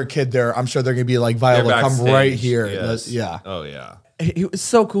Davis has her kid there, I'm sure they're gonna be like, They're Viola, come backstage, right here. yes. Yeah. Oh yeah. He was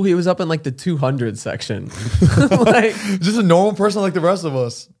so cool. He was up in like the 200 section. Like, Just a normal person like the rest of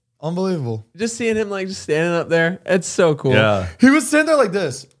us. Unbelievable. Just seeing him like just standing up there, it's so cool. Yeah. He was sitting there like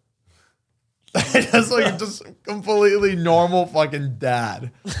this. just completely normal fucking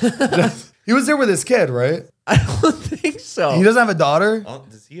dad. He was there with his kid, right? I don't think so. He doesn't have a daughter? Oh,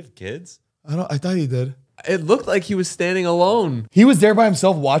 does he have kids? I thought he did. It looked like he was standing alone. He was there by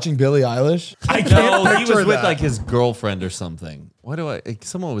himself watching Billie Eilish. I can't No, he picture was with that. like his girlfriend or something. Why do I?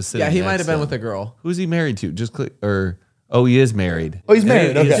 Someone was sitting. Yeah, he next might have to been him. with a girl. Who's he married to? Just click or. Oh, he is married. Oh, he's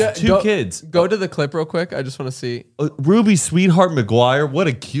married, He has okay. two kids. Go to the clip real quick. I just want to see. Ruby Sweetheart McGuire. What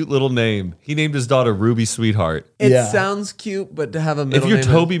a cute little name. He named his daughter Ruby Sweetheart. It Yeah. sounds cute, but to have a If middle you're name.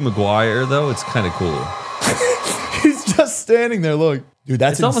 Toby Maguire, though, it's kind of cool. He's just standing there. Look, dude,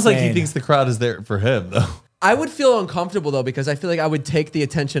 that's It's almost like he insane. thinks the crowd is there for him, though. I would feel uncomfortable though because I feel like I would take the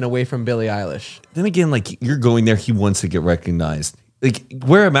attention away from Billie Eilish. Then again, like you're going there, he wants to get recognized. Like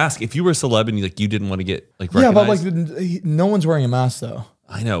wear a mask. If you were a celeb and you didn't want to get like Yeah, recognized. but like no one's wearing a mask though.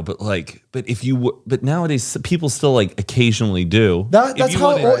 I know, but but nowadays people still like occasionally do. If That's you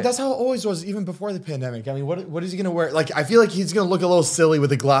how wanted- that's how it always was, even before the pandemic. I mean, what is he gonna wear? Like, I feel like he's gonna look a little silly with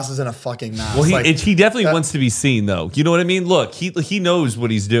the glasses and a fucking mask. Well, Like, he definitely wants to be seen, though. You know what I mean? Look, he knows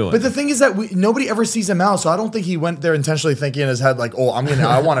what he's doing. but the thing is that nobody ever sees him out, so I don't think he went there intentionally thinking in his head like, "Oh,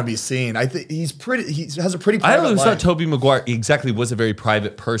 I want to be seen." I think he has a pretty. I Private always life. thought Toby Maguire exactly was a very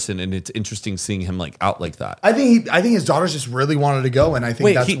private person, and it's interesting seeing him like out like that. I think his daughters just really wanted to go, and I think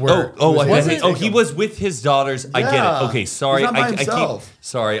that's where. He was with his daughters. I get Yeah. it. Okay, sorry. He's not by I keep himself.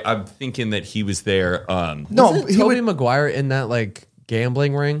 sorry. I'm thinking that he was there. No, Wasn't he Toby would- Maguire in that like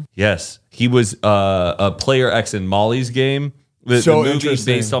gambling ring? Yes, he was a player X in Molly's Game. The So movie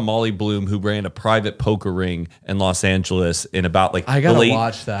interesting. based on Molly Bloom, who ran a private poker ring in Los Angeles in about like I gotta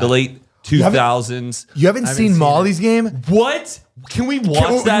watch that. the late 2000s. You haven't seen seen Molly's Game? What? Can we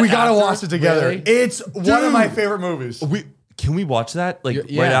watch that? We gotta after? watch it together. Really? It's one of my favorite movies. Can we watch that like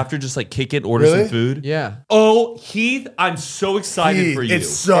Yeah. right after? Just like kick it, order Really? some food. Yeah. Oh, Heath, I'm so excited for you. It's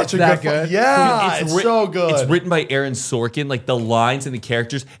such It's a that good. good? Yeah, it's writ- so good. It's written by Aaron Sorkin. Like the lines and the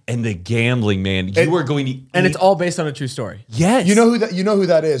characters and the gambling, man. You are going to And eat- it's all based on a true story. yes. You know who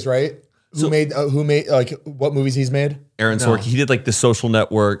that is, right? Who made like what movies he's made? Aaron Sorkin. He did like The Social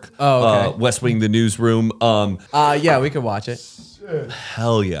Network. Oh, okay. West Wing, The Newsroom. Yeah, we could watch it.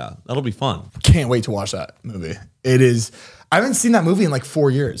 Hell yeah, that'll be fun. Can't wait to watch that movie. It is. I haven't seen that movie in like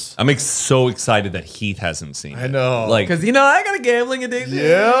 4 years. I'm so excited that Heath hasn't seen it. I know. Like, Because I got a gambling addiction.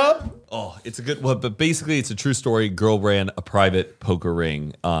 Yeah. oh, it's a good one. But basically, it's a true story. Girl ran a private poker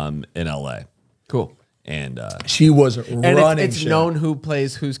ring in LA. Cool. And She was And running. it's shit. known who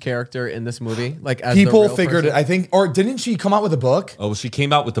plays whose character in this movie. Like as People the real figured it. person. I think, or didn't she come out with a book? oh, she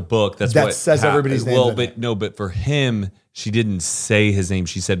came out with the book. That's That what says everybody's names Well, in but it. no, but for him, she didn't say his name.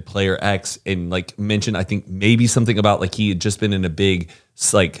 She said Player X and like mentioned, I think maybe something about like he had just been in a big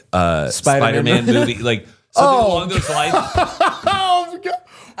like Spider-Man movie, like something along those lines. Oh, God.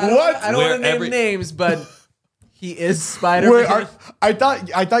 What? I don't Where want to name every- names, but he is Wait, Spider-Man. I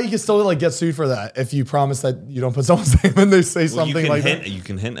thought you could still like get sued for that if you promise that you don't put someone's name and they say Well, something like hint, that. You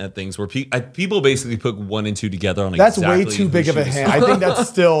can hint at things where people basically put 1 and 2 together on That's exactly way too who big of she a was. hint. I think that's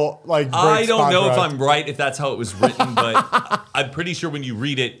still like. I breaks don't know if contract. I'm right if that's how it was written, but I'm pretty sure when you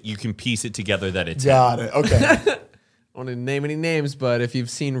read it, you can piece it together that it's him. Got it. Okay. I don't want to name any names, but if you've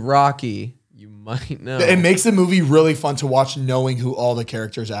seen Rocky, you might know. It makes the movie really fun to watch, knowing who all the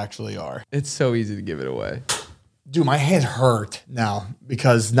characters actually are. It's so easy to give it away. Dude, my hands hurt now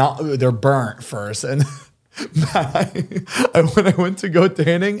because now they're burnt first. And when I went to go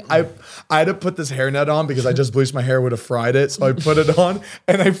tanning, I had to put this hairnet on because I just bleached my hair, would have fried it. So I put it on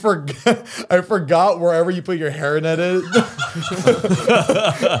and I forgot wherever you put your hairnet in.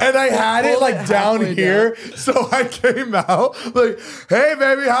 And I had it like down halfway here. So I came out like, hey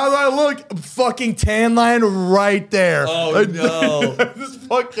baby, how do I look? Fucking tan line right there. Oh, Like, no. this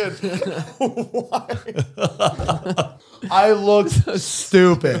fucking I looked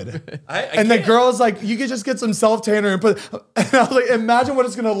stupid. And the girl's like, you could just get some self tanner and put. And I was like, imagine what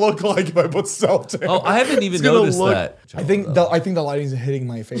it's gonna look like if I put self tanner. Oh, I haven't even It's gonna noticed that. I think the lighting's hitting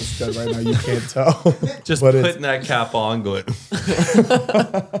my face good right now. You can't tell. Just But it's- putting that cap on, going.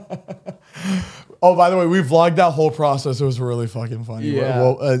 Oh, by the way, we vlogged that whole process. It was really fucking funny. Yeah.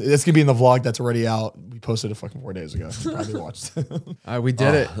 Well, it's gonna be in the vlog that's already out. We posted it fucking 4 days ago. You probably watched it. We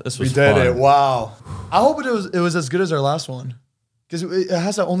did it. This We was did fun. it. Wow. I hope it was as good as our last one. Because it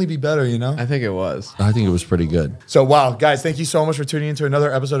has to only be better, you know? I think it was. I think it was pretty good. So, wow, guys, thank you so much for tuning into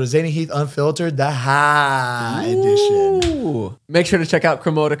another episode of Zane and Heath Unfiltered, the high edition. Ooh. Make sure to check out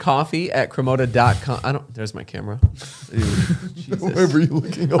Cremota Coffee at cremota.com. There's my camera. Dude, Where were you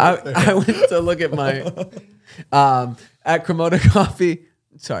looking over there? I went to look at my at Cremota Coffee.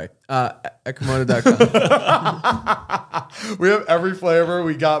 Sorry. At Komodo.com. We have every flavor.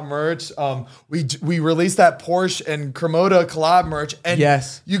 We got merch. We released that Porsche and Komodo collab merch, and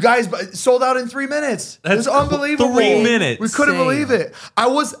Yes. you guys sold out in 3 minutes. It's unbelievable. 3 minutes. We couldn't Insane. believe it. I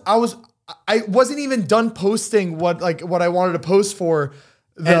wasn't even done posting what I wanted to post for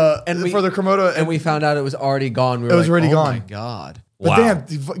for the Komodo, And we found out it was already gone. We were It was already oh gone. my God. But Wow. damn,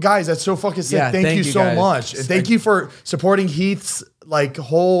 guys, that's so fucking sick. Yeah, thank you so guys. much, and thank you for supporting Heath's like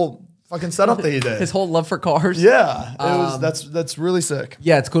whole fucking setup that he did. His whole love for cars. Yeah, it was. That's really sick.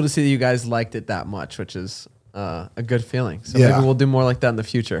 Yeah, it's cool to see that you guys liked it that much, which is a good feeling. So Yeah. maybe we'll do more like that in the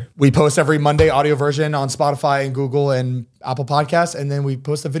future. We post every Monday audio version on Spotify and Google and Apple Podcasts, and then we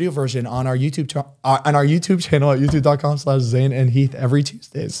post a video version on our YouTube channel at youtube.com/Zane and Heath every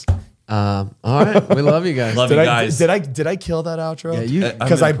Tuesdays. All right. We love you guys. Love Did you I guys. did I kill that outro? Yeah, you- I'm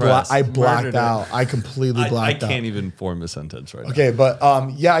because impressed. I blacked Murdered it. out. I completely I blacked out. can't even form a sentence right now. Okay, but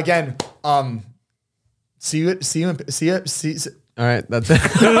yeah, again, see you. All right. That's it.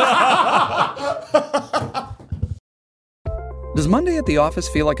 Does Monday at the office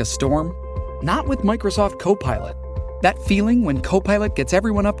feel like a storm? Not with Microsoft Copilot. That feeling when Copilot gets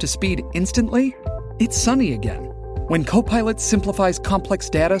everyone up to speed instantly? It's sunny again. When Copilot simplifies complex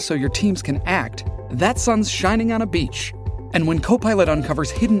data so your teams can act, that sun's shining on a beach. And when Copilot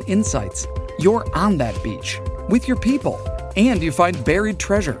uncovers hidden insights, you're on that beach with your people and you find buried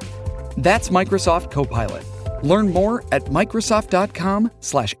treasure. That's Microsoft Copilot. Learn more at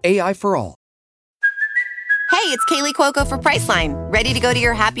Microsoft.com/AI for all. Hey, it's Kaylee Cuoco for Priceline. Ready to go to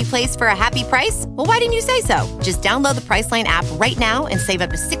your happy place for a happy price? Well, why didn't you say so? Just download the Priceline app right now and save up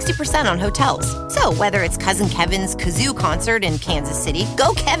to 60% on hotels. So whether it's Cousin Kevin's Kazoo Concert in Kansas City,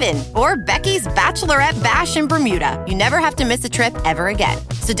 go Kevin, or Becky's Bachelorette Bash in Bermuda, you never have to miss a trip ever again.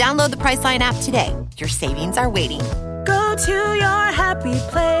 So download the Priceline app today. Your savings are waiting. Go to your happy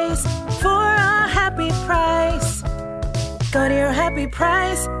place for a happy price. Go to your happy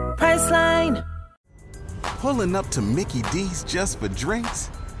price, Priceline. Pulling up to Mickey D's just for drinks?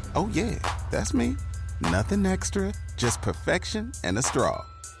 Oh yeah, that's me. Nothing extra, just perfection and a straw.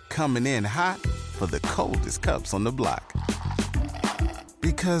 Coming in hot for the coldest cups on the block.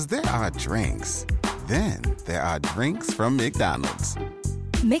 Because there are drinks. Then there are drinks from McDonald's.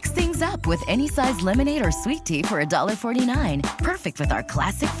 Mix things up with any size lemonade or sweet tea for $1.49. Perfect with our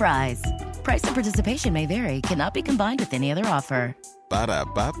classic fries. Price and participation may vary. Cannot be combined with any other offer.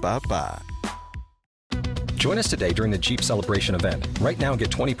 Ba-da-ba-ba-ba. Join us today during the Jeep Celebration event. Right now, get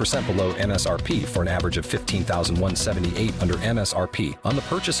 20% below MSRP for an average of $15,178 under MSRP on the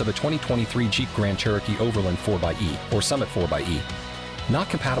purchase of a 2023 Jeep Grand Cherokee Overland 4xE or Summit 4xE. Not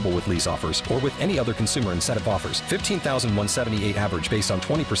compatible with lease offers or with any other consumer incentive offers. $15,178 average based on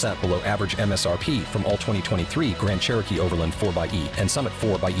 20% below average MSRP from all 2023 Grand Cherokee Overland 4xE and Summit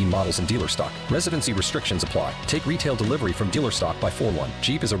 4xE models in dealer stock. Residency restrictions apply. Take retail delivery from dealer stock by 4/1.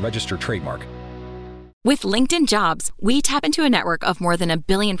 Jeep is a registered trademark. With LinkedIn Jobs, we tap into a network of more than 1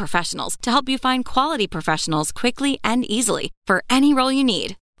 billion professionals to help you find quality professionals quickly and easily for any role you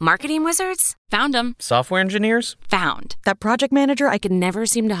need. Marketing wizards? Found them. Software engineers? Found. That project manager I could never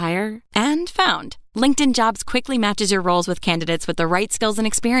seem to hire? And found. LinkedIn Jobs quickly matches your roles with candidates with the right skills and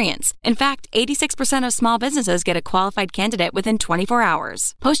experience. In fact, 86% of small businesses get a qualified candidate within 24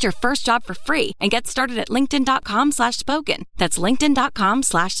 hours. Post your first job for free and get started at linkedin.com/spoken. That's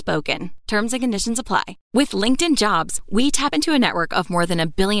linkedin.com/spoken. Terms and conditions apply. With LinkedIn Jobs, we tap into a network of more than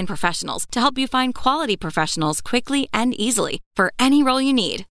 1 billion professionals to help you find quality professionals quickly and easily for any role you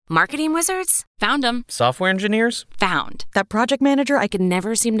need. Marketing wizards? Found them. Software engineers? Found. That project manager I could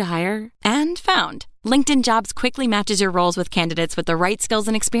never seem to hire? And found. LinkedIn Jobs quickly matches your roles with candidates with the right skills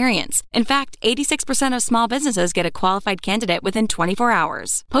and experience. In fact, 86% of small businesses get a qualified candidate within 24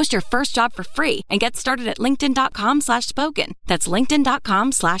 hours. Post your first job for free and get started at linkedin.com/spoken. That's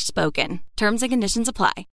linkedin.com/spoken. Terms and conditions apply.